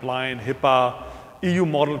ISO compliant, HIPAA, EU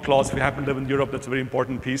model clause. If you happen to live in Europe, that's a very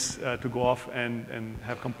important piece to go off and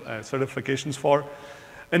have certifications for.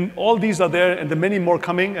 And all these are there, and there are many more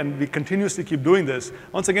coming, and we continuously keep doing this.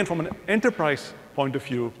 Once again, from an enterprise point of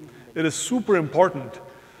view, it is super important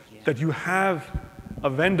that you have a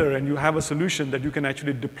vendor and you have a solution that you can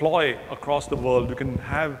actually deploy across the world. You can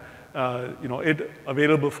have it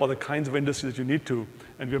available for the kinds of industries that you need to,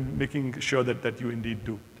 and we're making sure that you indeed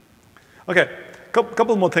do. Okay,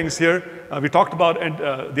 couple more things here. We talked about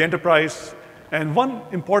the enterprise, and one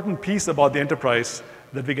important piece about the enterprise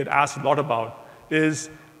that we get asked a lot about is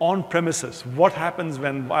on-premises. What happens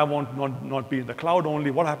when I want not be in the cloud only?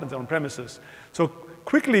 What happens on-premises? So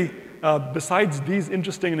quickly, besides these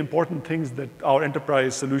interesting and important things that our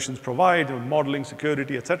enterprise solutions provide, modeling,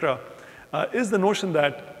 security, et cetera, is the notion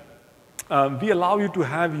that we allow you to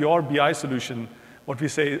have your BI solution, what we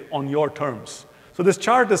say, on your terms. So this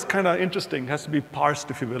chart is kind of interesting. It has to be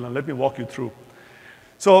parsed, if you will, and let me walk you through.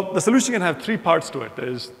 So the solution can have three parts to it.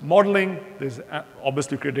 There's modeling, there's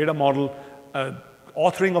obviously create a data model,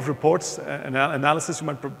 authoring of reports, analysis you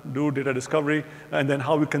might do, data discovery, and then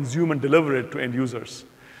how we consume and deliver it to end users.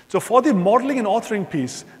 So for the modeling and authoring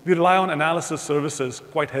piece, we rely on analysis services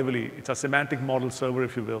quite heavily. It's a semantic model server,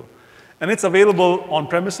 if you will. And it's available on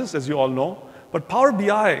premises, as you all know. But Power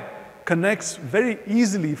BI connects very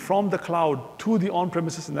easily from the cloud to the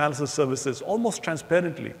on-premises analysis services, almost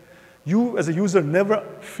transparently. You, as a user, never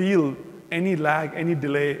feel any lag, any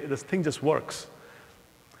delay. This thing just works,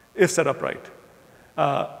 if set up right.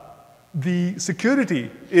 The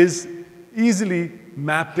security is easily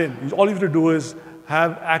mapped in. All you have to do is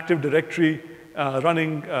have Active Directory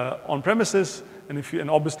running on premises, and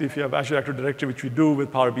obviously if you have Azure Active Directory, which we do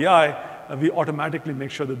with Power BI, we automatically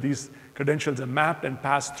make sure that these credentials are mapped and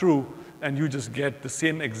passed through, and you just get the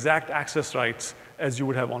same exact access rights as you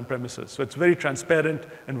would have on premises. So it's very transparent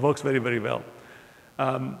and works very, very well.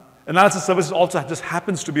 Analysis services also just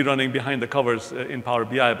happens to be running behind the covers in Power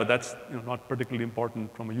BI, but that's not particularly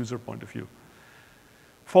important from a user point of view.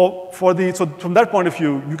 So from that point of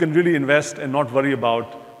view, you can really invest and not worry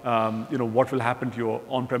about what will happen to your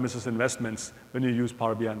on-premises investments when you use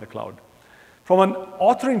Power BI in the cloud. From an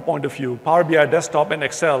authoring point of view, Power BI Desktop and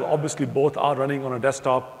Excel, obviously both are running on a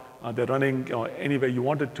desktop. They're running anywhere you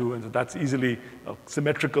want it to, and so that's easily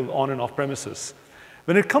symmetrical on and off premises.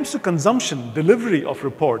 When it comes to consumption, delivery of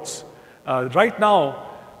reports, right now,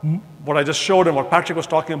 what I just showed and what Patrick was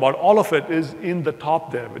talking about, all of it is in the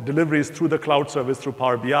top there. Delivery is through the cloud service, through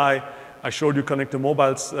Power BI. I showed you connect to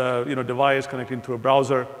mobile device, connecting to a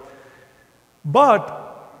browser. But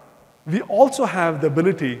we also have the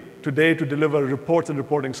ability today to deliver reports and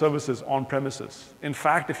reporting services on premises. In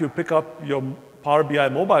fact, if you pick up your Power BI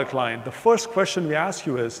mobile client, the first question we ask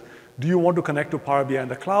you is, do you want to connect to Power BI in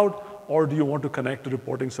the cloud, or do you want to connect to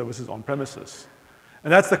reporting services on premises?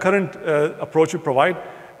 And that's the current approach we provide.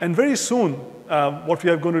 And very soon, what we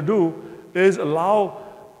are going to do is allow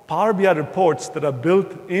Power BI reports that are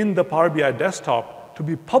built in the Power BI desktop to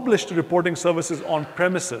be published to reporting services on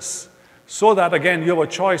premises, so that, again, you have a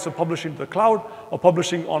choice of publishing to the cloud or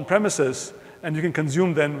publishing on premises, and you can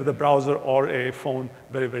consume them with a browser or a phone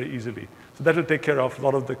very, very easily. So that will take care of a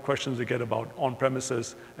lot of the questions we get about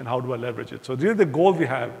on-premises and how do I leverage it. So really the goal we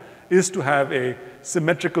have is to have a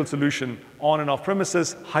symmetrical solution on and off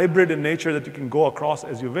premises, hybrid in nature that you can go across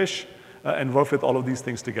as you wish, and work with all of these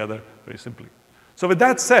things together very simply. So with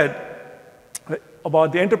that said,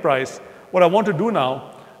 about the enterprise, what I want to do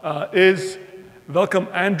now is welcome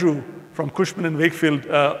Andrew from Cushman & Wakefield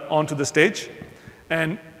onto the stage.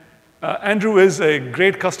 And Andrew is a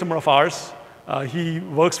great customer of ours. He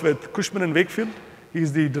works with Cushman & Wakefield.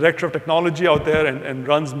 He's the director of technology out there and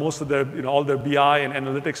runs most of their, all their BI and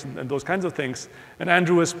analytics and those kinds of things. And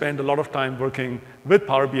Andrew has spent a lot of time working with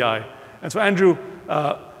Power BI. And so Andrew,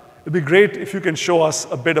 it'd be great if you can show us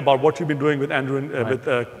a bit about what you've been doing with Andrew,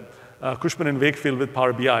 with Cushman & Wakefield with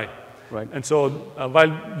Power BI. Right. And so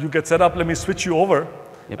while you get set up, let me switch you over.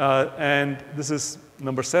 Yep. And this is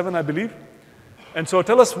number 7, I believe. And so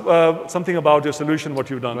tell us something about your solution, what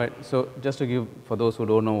you've done. Right. So just to give, for those who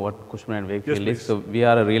don't know what Cushman & Wakefield Yes, is, so we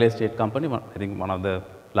are a real estate company, I think one of the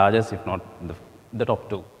largest, if not the top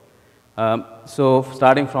 2. So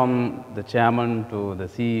starting from the chairman to the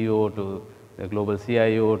CEO to the global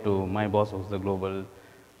CIO to my boss, who's the global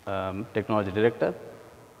technology director,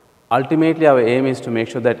 ultimately our aim is to make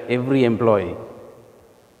sure that every employee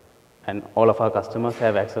and all of our customers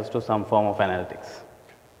have access to some form of analytics.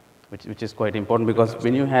 Which is quite important, because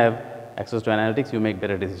when you have access to analytics, you make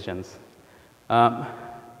better decisions.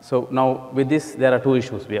 So now with this, there are 2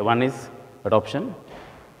 issues. One is adoption.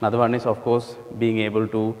 Another one is, of course, being able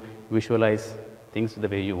to visualize things the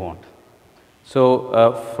way you want.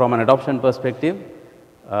 So from an adoption perspective,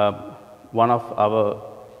 one of our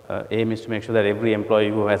aim is to make sure that every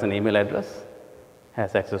employee who has an email address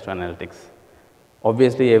has access to analytics.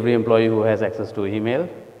 Obviously, every employee who has access to email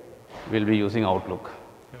will be using Outlook.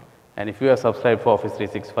 And if you are subscribed for Office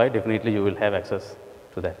 365, definitely you will have access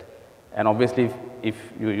to that. And obviously, if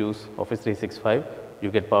you use Office 365, you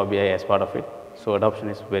get Power BI as part of it. So adoption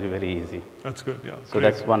is very, very easy. That's good, yeah. So Great.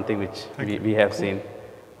 that's one thing which we have seen.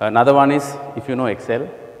 Another one is, if you know Excel,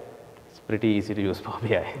 it's pretty easy to use Power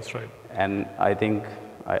BI. That's right. And I think,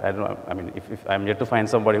 I don't know, I mean, if I'm yet to find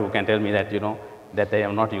somebody who can tell me that, that they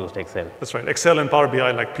have not used Excel. That's right. Excel and Power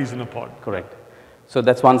BI like peas in a pod. Correct. So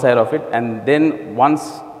that's one side of it. And then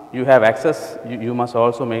once you have access, you must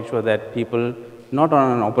also make sure that people, not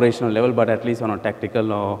on an operational level, but at least on a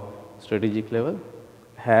tactical or strategic level,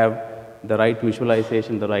 have the right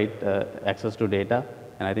visualization, the right access to data.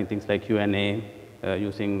 And I think things like Q&A,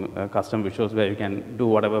 using custom visuals where you can do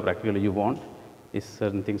whatever practically you want, is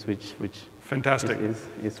certain things which Fantastic.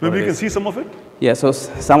 is Maybe we can see some of it? Yeah, so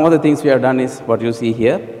some of the things we have done is what you see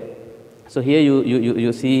here. So here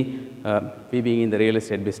you see we being in the real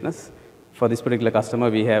estate business. For this particular customer,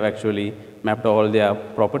 we have actually mapped all their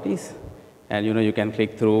properties, and you can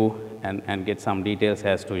click through and get some details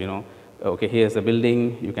as to, okay, here's the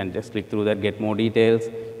building, you can just click through that, get more details.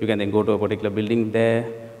 You can then go to a particular building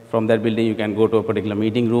there. From that building, you can go to a particular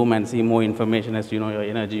meeting room and see more information as to, your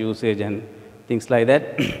energy usage and things like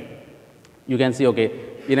that. You can see, okay,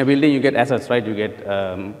 in a building, you get assets, right? You get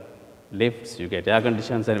lifts, you get air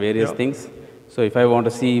conditions and various Yep. things. So if I want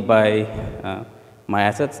to see by my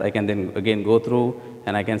assets, I can then again go through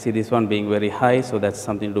and I can see this one being very high, so that's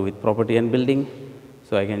something to do with property and building.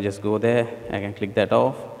 So I can just go there, I can click that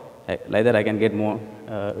off. Like that I can get more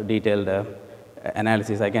detailed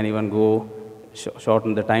analysis. I can even go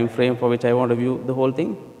shorten the time frame for which I want to view the whole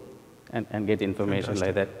thing and get information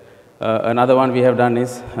like that. Another one we have done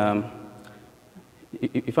is,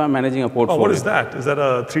 if I'm managing a portfolio. Oh, what is that? Is that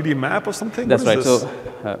a 3D map or something? That's right. This? So,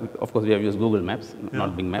 of course, we have used Google Maps,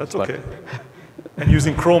 not Bing Maps. That's okay. And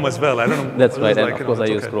using Chrome as well. I don't know. That's right. And of course, I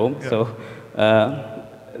use Chrome. Yeah. So,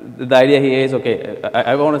 the idea here is, okay,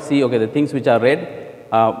 I want to see, okay, the things which are red,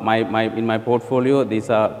 in my portfolio, these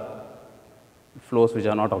are floors which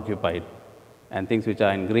are not occupied. And things which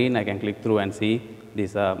are in green, I can click through and see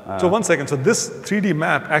these are. So one second. So this 3D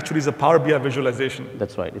map actually is a Power BI visualization.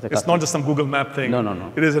 That's right. It's not just some Google Map thing. No, no,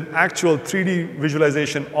 no. It is an actual 3D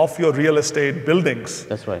visualization of your real estate buildings.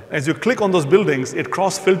 That's right. As you click on those buildings, it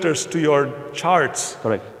cross-filters to your charts.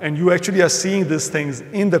 Correct. And you actually are seeing these things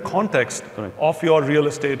in the context of your real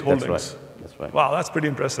estate holdings. That's right. That's right. Wow, that's pretty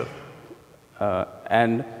impressive.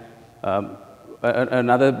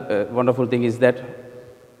 Another wonderful thing is that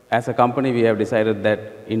as a company, we have decided that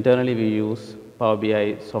internally we use Power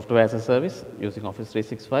BI software as a service using Office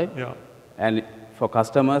 365. Yeah. And for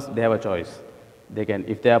customers, they have a choice. They can,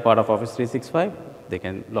 if they are part of Office 365, they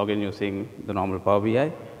can log in using the normal Power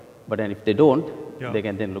BI. But then if they don't, they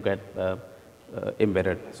can then look at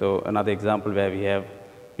embedded. So another example where we have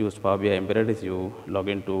used Power BI embedded is you log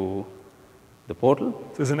into the portal.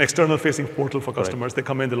 So it's an external facing portal for customers. They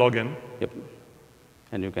come in, they log in. Yep.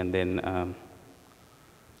 And you can then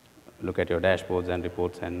look at your dashboards and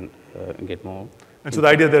reports and get more. And so the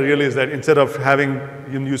idea there really is that instead of having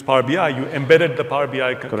you use Power BI, you embedded the Power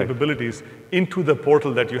BI capabilities into the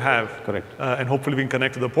portal that you have. Correct. And hopefully we can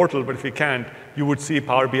connect to the portal, but if you can't, you would see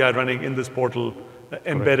Power BI running in this portal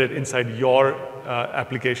embedded inside your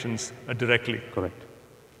applications directly. Correct.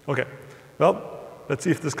 Okay. Well, let's see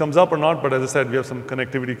if this comes up or not, but as I said, we have some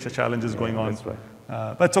connectivity challenges going on. That's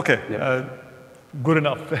right. But it's okay. Yep. Good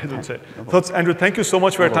enough, I would say. So, Andrew, thank you so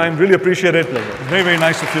much for your time. Really appreciate it. Very, very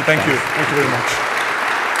nice of you. Thank you. Thank you very much.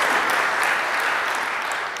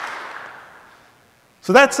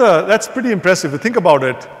 So that's pretty impressive. If you think about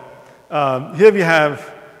it, here we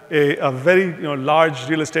have a very large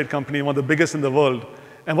real estate company, one of the biggest in the world.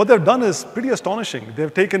 And what they've done is pretty astonishing.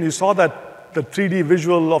 They've taken, you saw that the 3D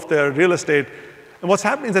visual of their real estate. And what's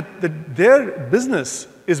happening is that their business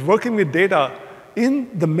is working with data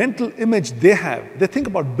in the mental image they have. They think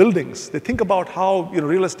about buildings. They think about how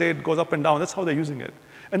real estate goes up and down. That's how they're using it.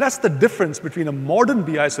 And that's the difference between a modern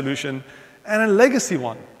BI solution and a legacy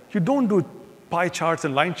one. You don't do pie charts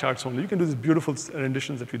and line charts only. You can do these beautiful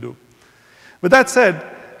renditions that we do. With that said,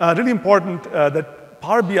 really important that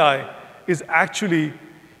Power BI is actually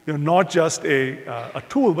not just a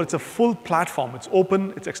tool, but it's a full platform. It's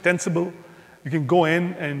open, it's extensible. You can go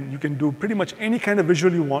in and you can do pretty much any kind of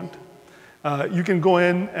visual you want. You can go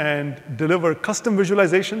in and deliver custom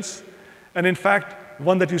visualizations. And in fact,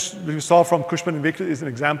 one that you saw from Cushman & Wakefield is an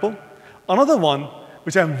example. Another one,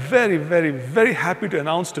 which I'm very, very, very happy to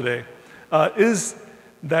announce today, is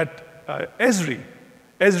that Esri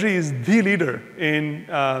is the leader in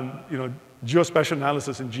geospatial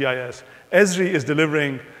analysis in GIS. Esri is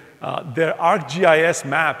delivering their ArcGIS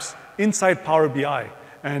maps inside Power BI.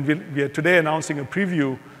 And we are today announcing a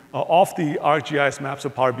preview of the ArcGIS maps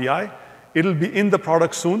of Power BI. It'll be in the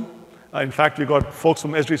product soon. In fact, we got folks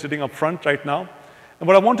from Esri sitting up front right now. And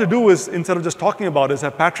what I want to do is, instead of just talking about it, is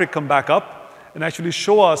have Patrick come back up and actually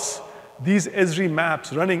show us these Esri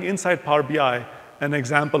maps running inside Power BI, an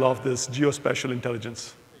example of this geospatial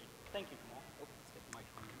intelligence. Thank you, Kamal. Let's get the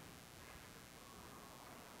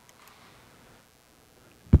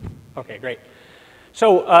microphone. Okay, great.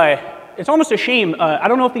 So it's almost a shame. I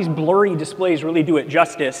don't know if these blurry displays really do it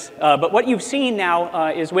justice, but what you've seen now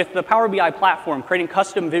is with the Power BI platform, creating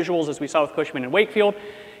custom visuals, as we saw with Cushman & Wakefield,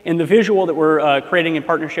 and the visual that we're creating in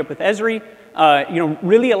partnership with Esri,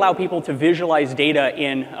 really allow people to visualize data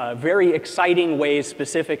in very exciting ways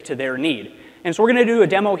specific to their need. And so we're going to do a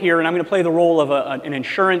demo here, and I'm going to play the role of an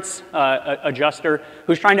insurance adjuster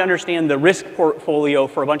who's trying to understand the risk portfolio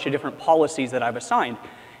for a bunch of different policies that I've assigned.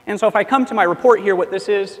 And so if I come to my report here, what this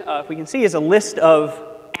is, if we can see, is a list of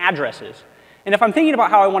addresses. And if I'm thinking about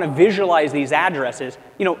how I want to visualize these addresses,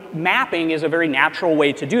 mapping is a very natural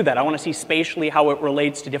way to do that. I want to see spatially how it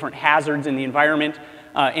relates to different hazards in the environment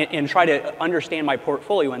and try to understand my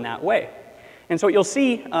portfolio in that way. And so what you'll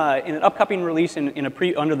see in an upcoming release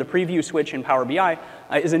under the preview switch in Power BI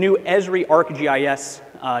is a new Esri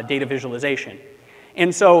ArcGIS data visualization.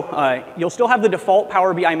 And so you'll still have the default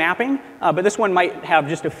Power BI mapping, but this one might have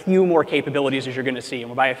just a few more capabilities, as you're going to see.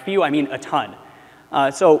 And by a few, I mean a ton.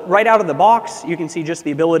 So right out of the box, you can see just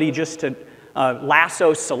the ability just to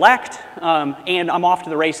lasso select, and I'm off to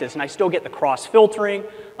the races. And I still get the cross-filtering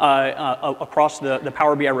across the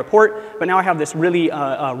Power BI report, but now I have this really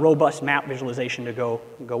robust map visualization to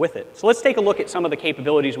go with it. So let's take a look at some of the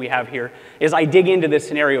capabilities we have here as I dig into this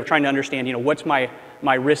scenario of trying to understand, what's my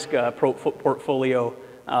risk portfolio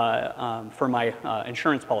for my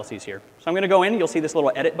insurance policies here. So I'm going to go in, you'll see this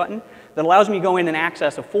little edit button that allows me to go in and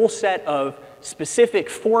access a full set of specific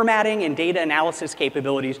formatting and data analysis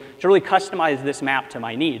capabilities to really customize this map to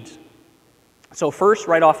my needs. So first,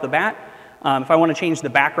 right off the bat, if I want to change the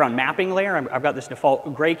background mapping layer, I've got this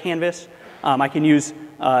default gray canvas. I can use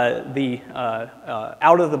the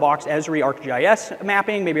out-of-the-box Esri ArcGIS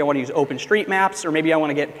mapping. Maybe I want to use OpenStreetMaps, or maybe I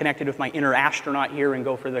want to get connected with my inner astronaut here and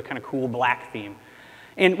go for the kind of cool black theme.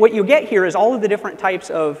 And what you get here is all of the different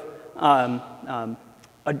types of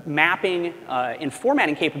mapping and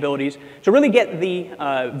formatting capabilities to really get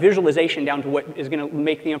the visualization down to what is going to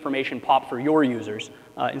make the information pop for your users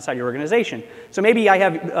inside your organization. So maybe I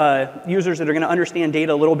have users that are going to understand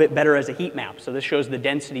data a little bit better as a heat map. So this shows the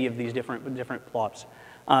density of these different plots.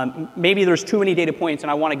 Maybe there's too many data points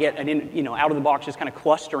and I want to get an out of the box just kind of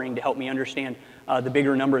clustering to help me understand the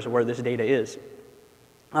bigger numbers of where this data is.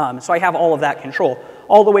 So I have all of that control,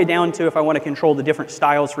 all the way down to if I want to control the different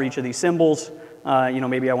styles for each of these symbols.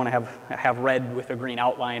 Maybe I want to have red with a green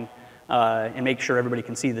outline and make sure everybody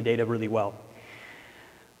can see the data really well.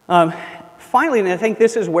 Finally, and I think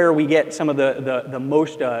this is where we get some of the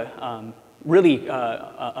most really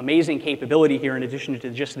amazing capability here, in addition to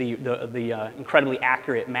just the incredibly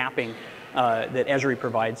accurate mapping that Esri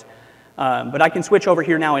provides. But I can switch over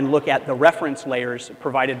here now and look at the reference layers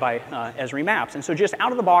provided by Esri Maps. And so just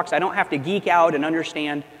out of the box, I don't have to geek out and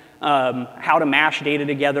understand how to mash data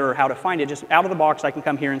together or how to find it. Just out of the box, I can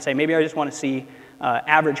come here and say, maybe I just want to see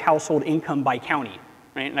average household income by county,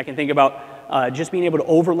 right? And I can think about just being able to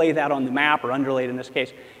overlay that on the map, or underlay it in this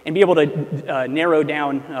case, and be able to narrow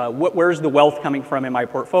down where's the wealth coming from in my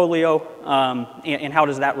portfolio, and how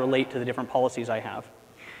does that relate to the different policies I have.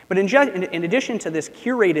 But in addition to this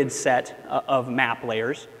curated set of map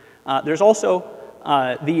layers, there's also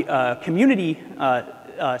the community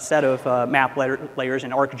set of map layers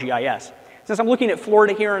in ArcGIS. Since I'm looking at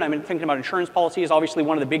Florida here and I'm thinking about insurance policies, obviously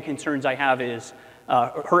one of the big concerns I have is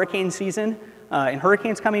hurricane season and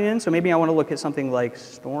hurricanes coming in. So maybe I want to look at something like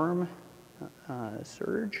storm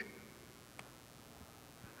surge.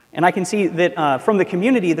 And I can see that from the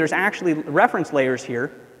community, there's actually reference layers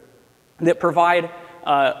here that provide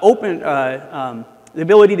the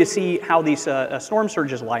ability to see how these storm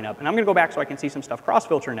surges line up. And I'm going to go back so I can see some stuff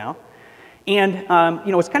cross-filter now. And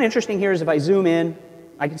what's kind of interesting here is if I zoom in,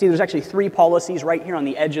 I can see there's actually 3 policies right here on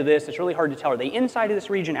the edge of this. It's really hard to tell. Are they inside of this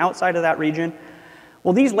region, outside of that region?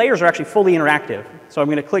 Well, these layers are actually fully interactive. So I'm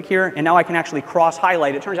going to click here, and now I can actually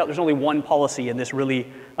cross-highlight. It turns out there's only one policy, and this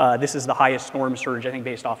really, this is the highest storm surge, I think,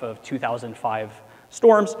 based off of 2005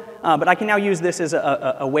 storms. But I can now use this as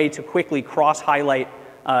a way to quickly cross-highlight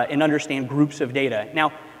and understand groups of data.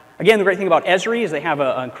 Now, again, the great thing about Esri is they have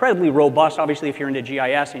an incredibly robust, obviously, if you're into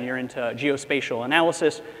GIS and you're into geospatial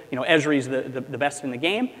analysis, Esri is the best in the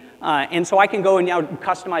game. And so I can go and now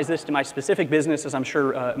customize this to my specific business, as I'm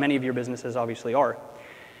sure many of your businesses obviously are.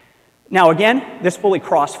 Now again, this fully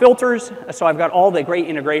cross-filters, so I've got all the great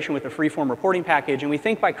integration with the freeform reporting package, and we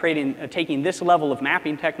think by taking this level of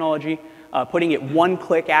mapping technology, putting it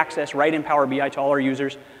one-click access right in Power BI to all our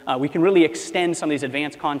users, we can really extend some of these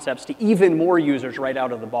advanced concepts to even more users right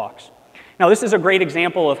out of the box. Now this is a great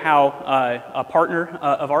example of how a partner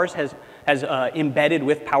of ours has embedded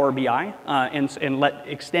with Power BI and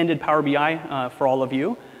extended Power BI for all of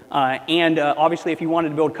you. Obviously, if you wanted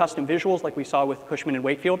to build custom visuals like we saw with Cushman &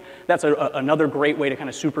 Wakefield, that's another great way to kind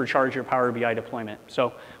of supercharge your Power BI deployment.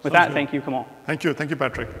 So with that, thank you, Kamal. Thank you,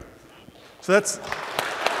 Patrick. So that's...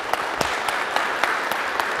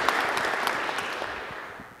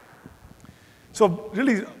 So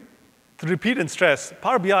really, to repeat and stress,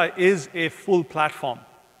 Power BI is a full platform.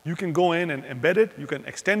 You can go in and embed it, you can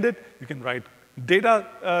extend it, you can write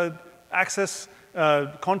data access,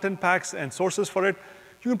 content packs and sources for it.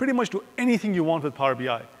 You can pretty much do anything you want with Power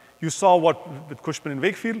BI. You saw what with Cushman &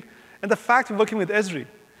 Wakefield. And the fact we're working with Esri,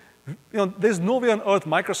 there's no way on earth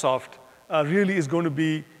Microsoft really is going to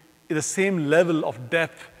be at the same level of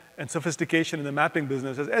depth and sophistication in the mapping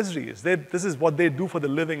business as Esri is. This is what they do for the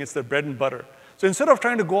living. It's their bread and butter. So instead of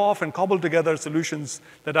trying to go off and cobble together solutions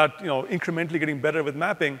that are incrementally getting better with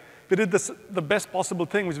mapping, we did the best possible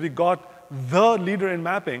thing, which we got the leader in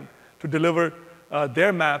mapping to deliver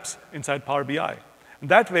their maps inside Power BI. And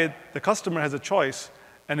that way, the customer has a choice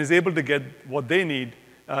and is able to get what they need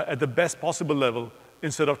at the best possible level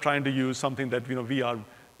instead of trying to use something that we are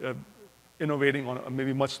innovating on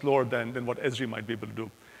maybe much slower than what Esri might be able to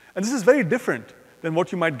do. And this is very different than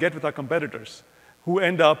what you might get with our competitors, who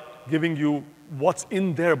end up giving you what's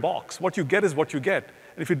in their box. What you get is what you get.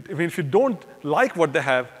 And if you don't like what they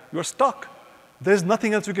have, you're stuck. There's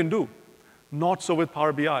nothing else you can do. Not so with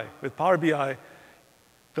Power BI. With Power BI,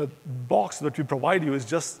 the box that we provide you is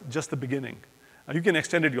just the beginning. And you can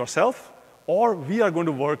extend it yourself, or we are going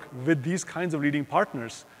to work with these kinds of leading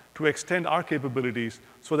partners to extend our capabilities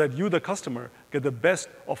so that you, the customer, get the best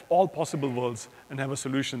of all possible worlds and have a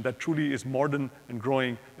solution that truly is modern and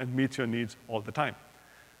growing and meets your needs all the time.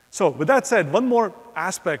 So with that said, one more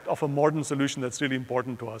aspect of a modern solution that's really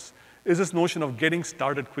important to us is this notion of getting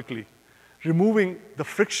started quickly, removing the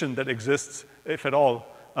friction that exists, if at all,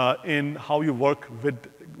 in how you work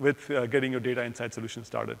with getting your data insight solution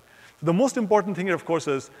started. So the most important thing here, of course,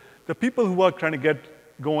 is the people who are trying to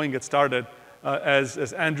get started,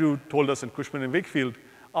 as Andrew told us in Cushman & Wakefield,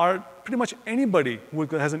 are pretty much anybody who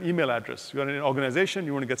has an email address. You're in an organization,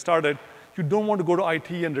 you want to get started. You don't want to go to IT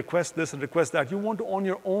and request this and request that. You want to, on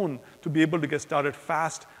your own, to be able to get started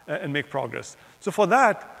fast and make progress. So for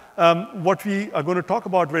that, what we are going to talk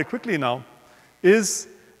about very quickly now is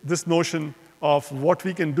this notion of what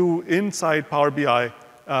we can do inside Power BI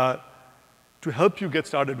to help you get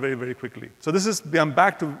started very, very quickly. So this is, I'm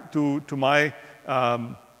back to my,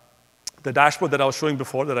 the dashboard that I was showing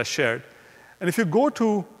before that I shared. And if you go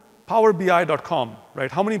to powerbi.com,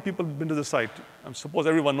 right, how many people have been to the site? I suppose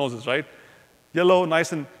everyone knows this, right? Yellow,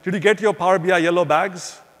 nice, and did you get your Power BI yellow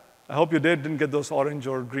bags? I hope you did, didn't get those orange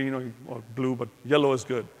or green or blue, but yellow is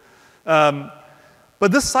good.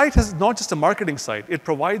 But this site is not just a marketing site. It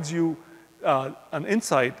provides you an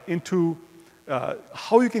insight into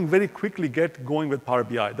how you can very quickly get going with Power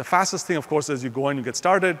BI. The fastest thing, of course, is you go in, you get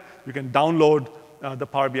started. You can download the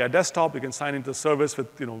Power BI desktop. You can sign into the service with,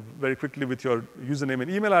 very quickly with your username and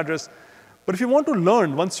email address. But if you want to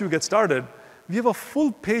learn once you get started, we have a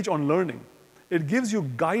full page on learning. It gives you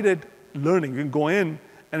guided learning. You can go in,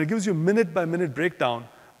 and it gives you minute-by-minute breakdown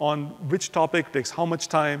on which topic takes how much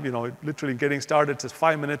time. Literally getting started, it says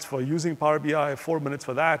 5 minutes for using Power BI, 4 minutes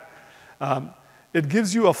for that. It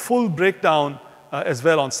gives you a full breakdown as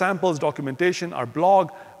well on samples, documentation, our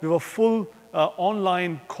blog. We have a full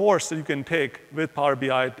online course that you can take with Power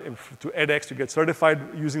BI to edX to get certified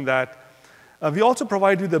using that. We also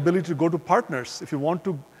provide you the ability to go to partners. If you want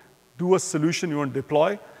to do a solution you want to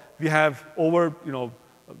deploy, we have over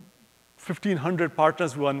 1,500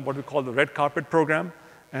 partners who are on what we call the Red Carpet program.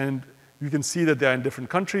 And you can see that they're in different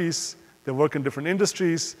countries. They work in different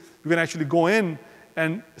industries. You can actually go in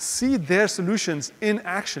and see their solutions in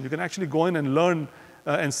action. You can actually go in and learn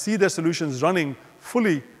and see their solutions running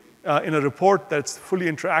fully in a report that's fully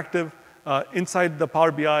interactive inside the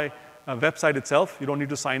Power BI website itself. You don't need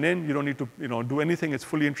to sign in. You don't need to do anything. It's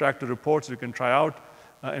fully interactive reports you can try out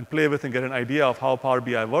and play with and get an idea of how Power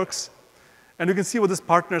BI works. And you can see what this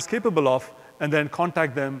partner is capable of and then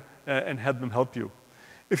contact them and have them help you.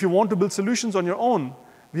 If you want to build solutions on your own,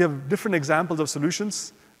 we have different examples of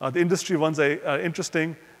solutions. The industry ones are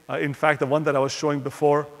interesting. In fact, the one that I was showing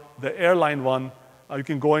before, the airline one, you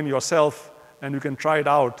can go in yourself and you can try it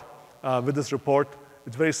out with this report.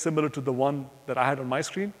 It's very similar to the one that I had on my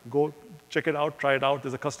screen. Go check it out, try it out.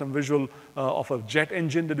 There's a custom visual of a jet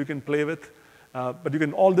engine that you can play with. But you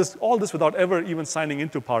can all this without ever even signing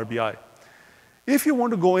into Power BI. If you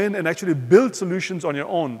want to go in and actually build solutions on your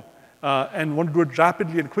own and want to do it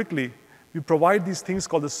rapidly and quickly, we provide these things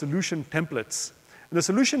called the solution templates. And the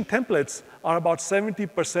solution templates are about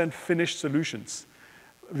 70% finished solutions.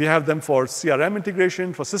 We have them for CRM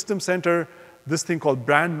integration, for System Center, this thing called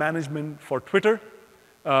brand management for Twitter.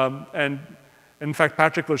 And in fact,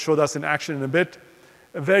 Patrick will show us in action in a bit,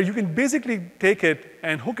 where you can basically take it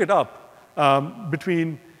and hook it up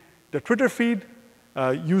between the Twitter feed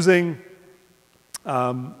using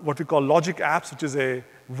what we call Logic Apps, which is a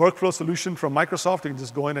workflow solution from Microsoft. You can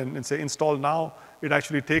just go in and say install now. It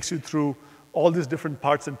actually takes you through all these different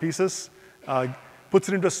parts and pieces, puts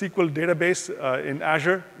it into a SQL database in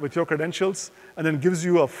Azure with your credentials, and then gives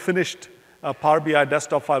you a finished Power BI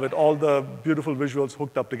desktop file with all the beautiful visuals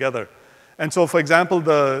hooked up together. And so, for example,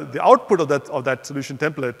 the output of that solution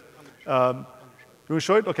template, you want to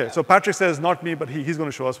show it? OK, so Patrick says, not me, but he's going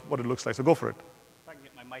to show us what it looks like. So go for it. If I can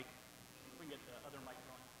get my mic, if we can get the other mic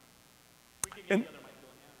going. We can get the other mic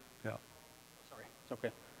going, yeah. Sorry, it's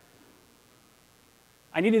OK.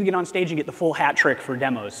 I needed to get on stage and get the full hat trick for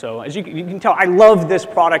demos. So as you can tell, I love this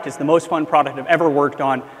product. It's the most fun product I've ever worked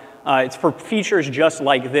on. It's for features just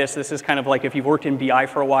like this. This is kind of like if you've worked in BI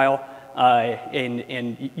for a while,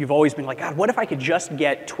 and you've always been like, God, what if I could just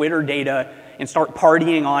get Twitter data and start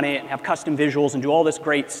partying on it and have custom visuals and do all this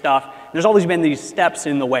great stuff? And there's always been these steps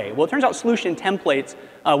in the way. Well, it turns out solution templates,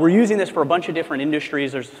 we're using this for a bunch of different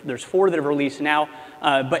industries. There's 4 that have released now,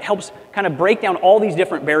 but helps kind of break down all these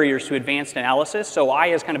different barriers to advanced analysis. So I,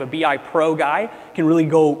 as kind of a BI pro guy, can really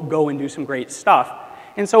go and do some great stuff.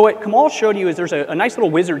 And so what Kamal showed you is there's a nice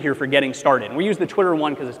little wizard here for getting started. And we use the Twitter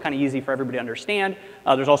one because it's kind of easy for everybody to understand.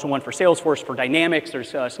 There's also one for Salesforce, for Dynamics. There's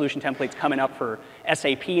solution templates coming up for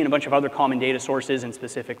SAP and a bunch of other common data sources and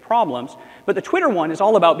specific problems. But the Twitter one is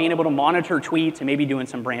all about being able to monitor tweets and maybe doing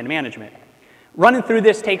some brand management. Running through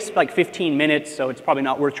this takes like 15 minutes, so it's probably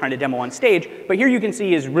not worth trying to demo on stage. But here you can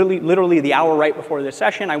see is really literally the hour right before this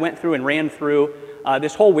session. I went through and ran through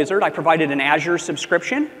this whole wizard. I provided an Azure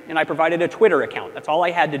subscription, and I provided a Twitter account. That's all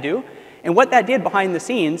I had to do. And what that did behind the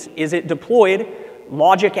scenes is it deployed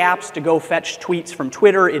logic apps to go fetch tweets from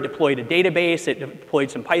Twitter. It deployed a database. It deployed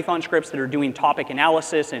some Python scripts that are doing topic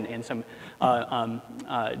analysis and some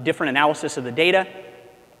different analysis of the data.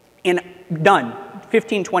 And done.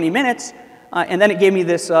 15, 20 minutes. And then it gave me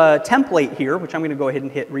this template here, which I'm going to go ahead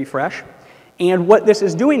and hit refresh. And what this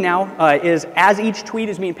is doing now is as each tweet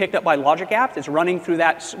is being picked up by logic apps, it's running through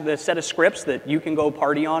the set of scripts that you can go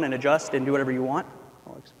party on and adjust and do whatever you want.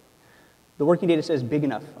 The working data says big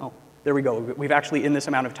enough. Oh, there we go. We've actually, in this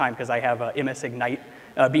amount of time, because I have MS Ignite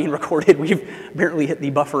being recorded, we've apparently hit the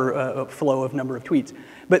buffer flow of number of tweets.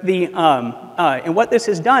 But and what this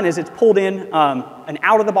has done is it's pulled in an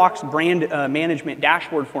out-of-the-box brand management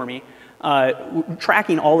dashboard for me,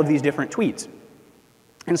 tracking all of these different tweets.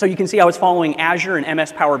 And so you can see I was following Azure and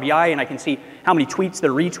MS Power BI, and I can see how many tweets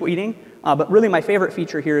they're retweeting. But really my favorite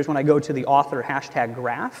feature here is when I go to the author hashtag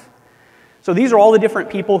graph. So these are all the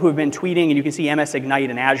different people who have been tweeting, and you can see MS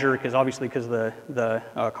Ignite and Azure, because obviously because the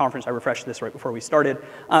conference, I refreshed this right before we started.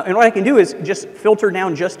 And what I can do is just filter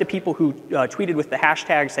down just to people who tweeted with the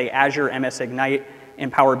hashtag, say Azure, MS Ignite,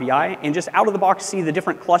 and Power BI, and just out of the box see the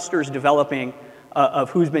different clusters developing of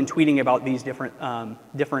who's been tweeting about these different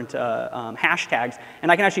hashtags.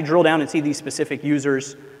 And I can actually drill down and see these specific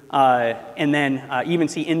users, and then even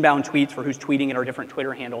see inbound tweets for who's tweeting at our different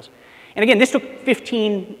Twitter handles. And again, this took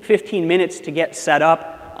 15 minutes to get set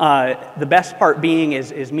up. The best part being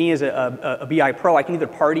is me as a BI pro, I can either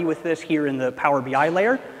party with this here in the Power BI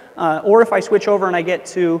layer, or if I switch over and I get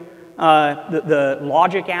to the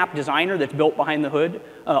logic app designer that's built behind the hood,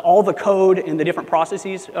 all the code and the different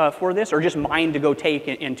processes for this are just mine to go take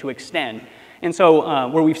and to extend. And so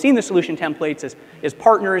where we've seen the solution templates is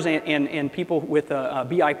partners and people with a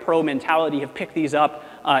BI pro mentality have picked these up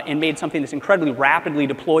and made something that's incredibly rapidly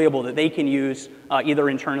deployable that they can use either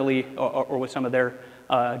internally or with some of their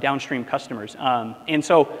downstream customers. And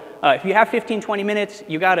so if you have 15, 20 minutes,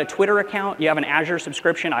 you got a Twitter account, you have an Azure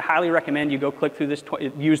subscription, I highly recommend you go click through this,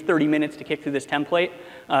 use 30 minutes to kick through this template,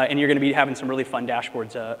 and you're going to be having some really fun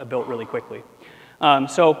dashboards built really quickly.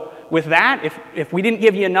 So with that, if we didn't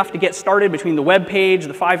give you enough to get started between the web page,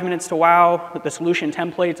 the 5 minutes to wow, the solution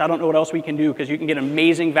templates, I don't know what else we can do, because you can get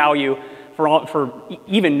amazing value for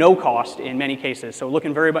even no cost in many cases. So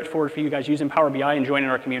looking very much forward for you guys using Power BI and joining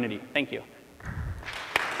our community. Thank you.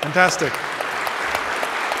 Fantastic.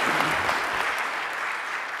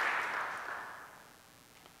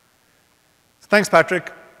 Thanks,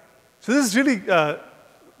 Patrick. So this is really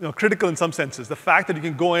critical in some senses. The fact that you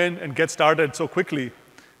can go in and get started so quickly.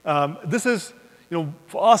 This is,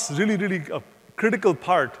 for us, really a critical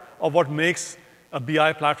part of what makes a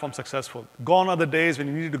BI platform successful. Gone are the days when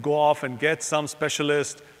you needed to go off and get some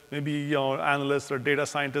specialist, maybe analyst or data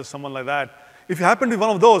scientist, someone like that. If you happen to be one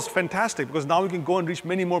of those, fantastic, because now you can go and reach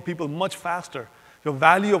many more people much faster. Your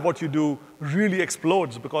value of what you do really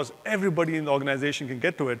explodes because everybody in the organization can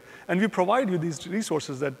get to it. And we provide you these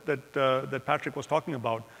resources that Patrick was talking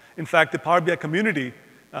about. In fact, the Power BI community,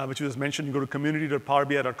 which was mentioned, you go to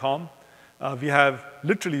community.powerbi.com. We have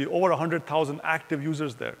literally over 100,000 active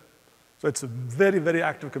users there. So it's a very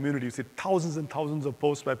active community. You see thousands and thousands of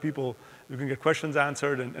posts by people. You can get questions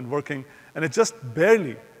answered and working. And it's just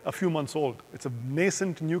barely a few months old. It's a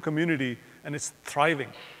nascent new community, and it's thriving.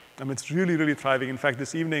 I mean, it's really thriving. In fact,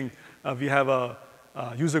 this evening, we have a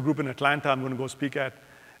user group in Atlanta I'm going to go speak at.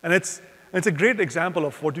 And it's a great example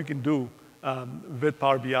of what you can do with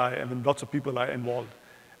Power BI, and when lots of people are involved.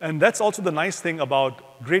 And that's also the nice thing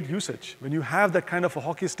about great usage. When you have that kind of a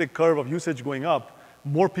hockey stick curve of usage going up,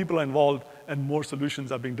 more people are involved, and more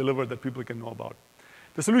solutions are being delivered that people can know about.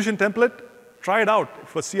 The solution template, try it out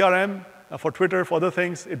for CRM, for Twitter, for other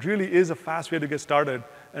things. It really is a fast way to get started,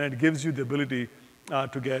 and it gives you the ability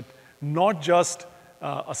to get not just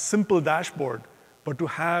a simple dashboard, but to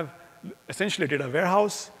have essentially a data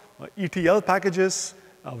warehouse, ETL packages,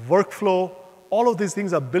 workflow, all of these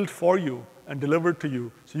things are built for you and delivered to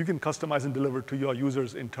you, so you can customize and deliver to your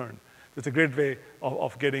users in turn. It's a great way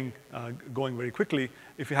of getting going very quickly.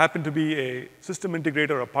 If you happen to be a system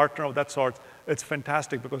integrator or a partner of that sort, it's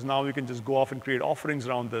fantastic because now you can just go off and create offerings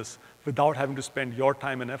around this without having to spend your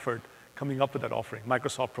time and effort coming up with that offering.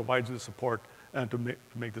 Microsoft provides you the support to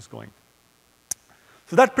make this going.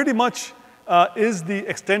 So that pretty much is the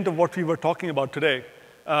extent of what we were talking about today.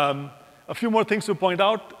 A few more things to point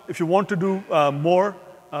out. If you want to do more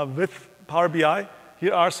with Power BI,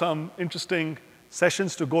 here are some interesting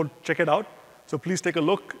sessions to go check it out. So please take a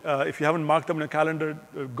look. If you haven't marked them in your calendar,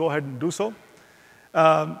 go ahead and do so.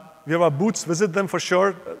 We have our booths, visit them for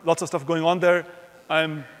sure. Lots of stuff going on there.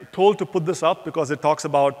 I'm told to put this up because it talks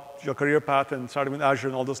about your career path and starting with Azure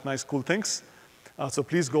and all those nice, cool things. So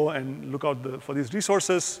please go and look out for these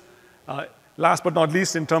resources. Last but not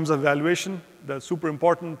least, in terms of evaluation, that's super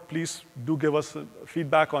important. Please do give us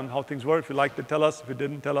feedback on how things were. If you liked it, tell us. If you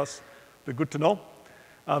didn't, tell us. It'd be good to know.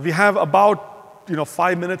 We have about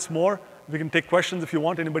 5 minutes more. We can take questions if you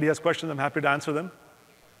want. Anybody has questions, I'm happy to answer them.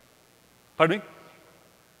 Pardon me?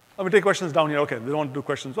 Oh, we take questions down here. OK, we don't want to do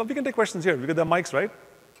questions. Well, we can take questions here. We got the mics, right?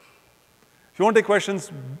 If you want to take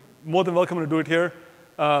questions, more than welcome to do it here.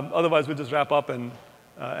 Otherwise, we'll just wrap up and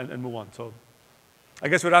move on. So I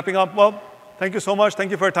guess we're wrapping up. Well, thank you so much.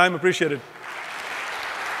 Thank you for your time. Appreciate it.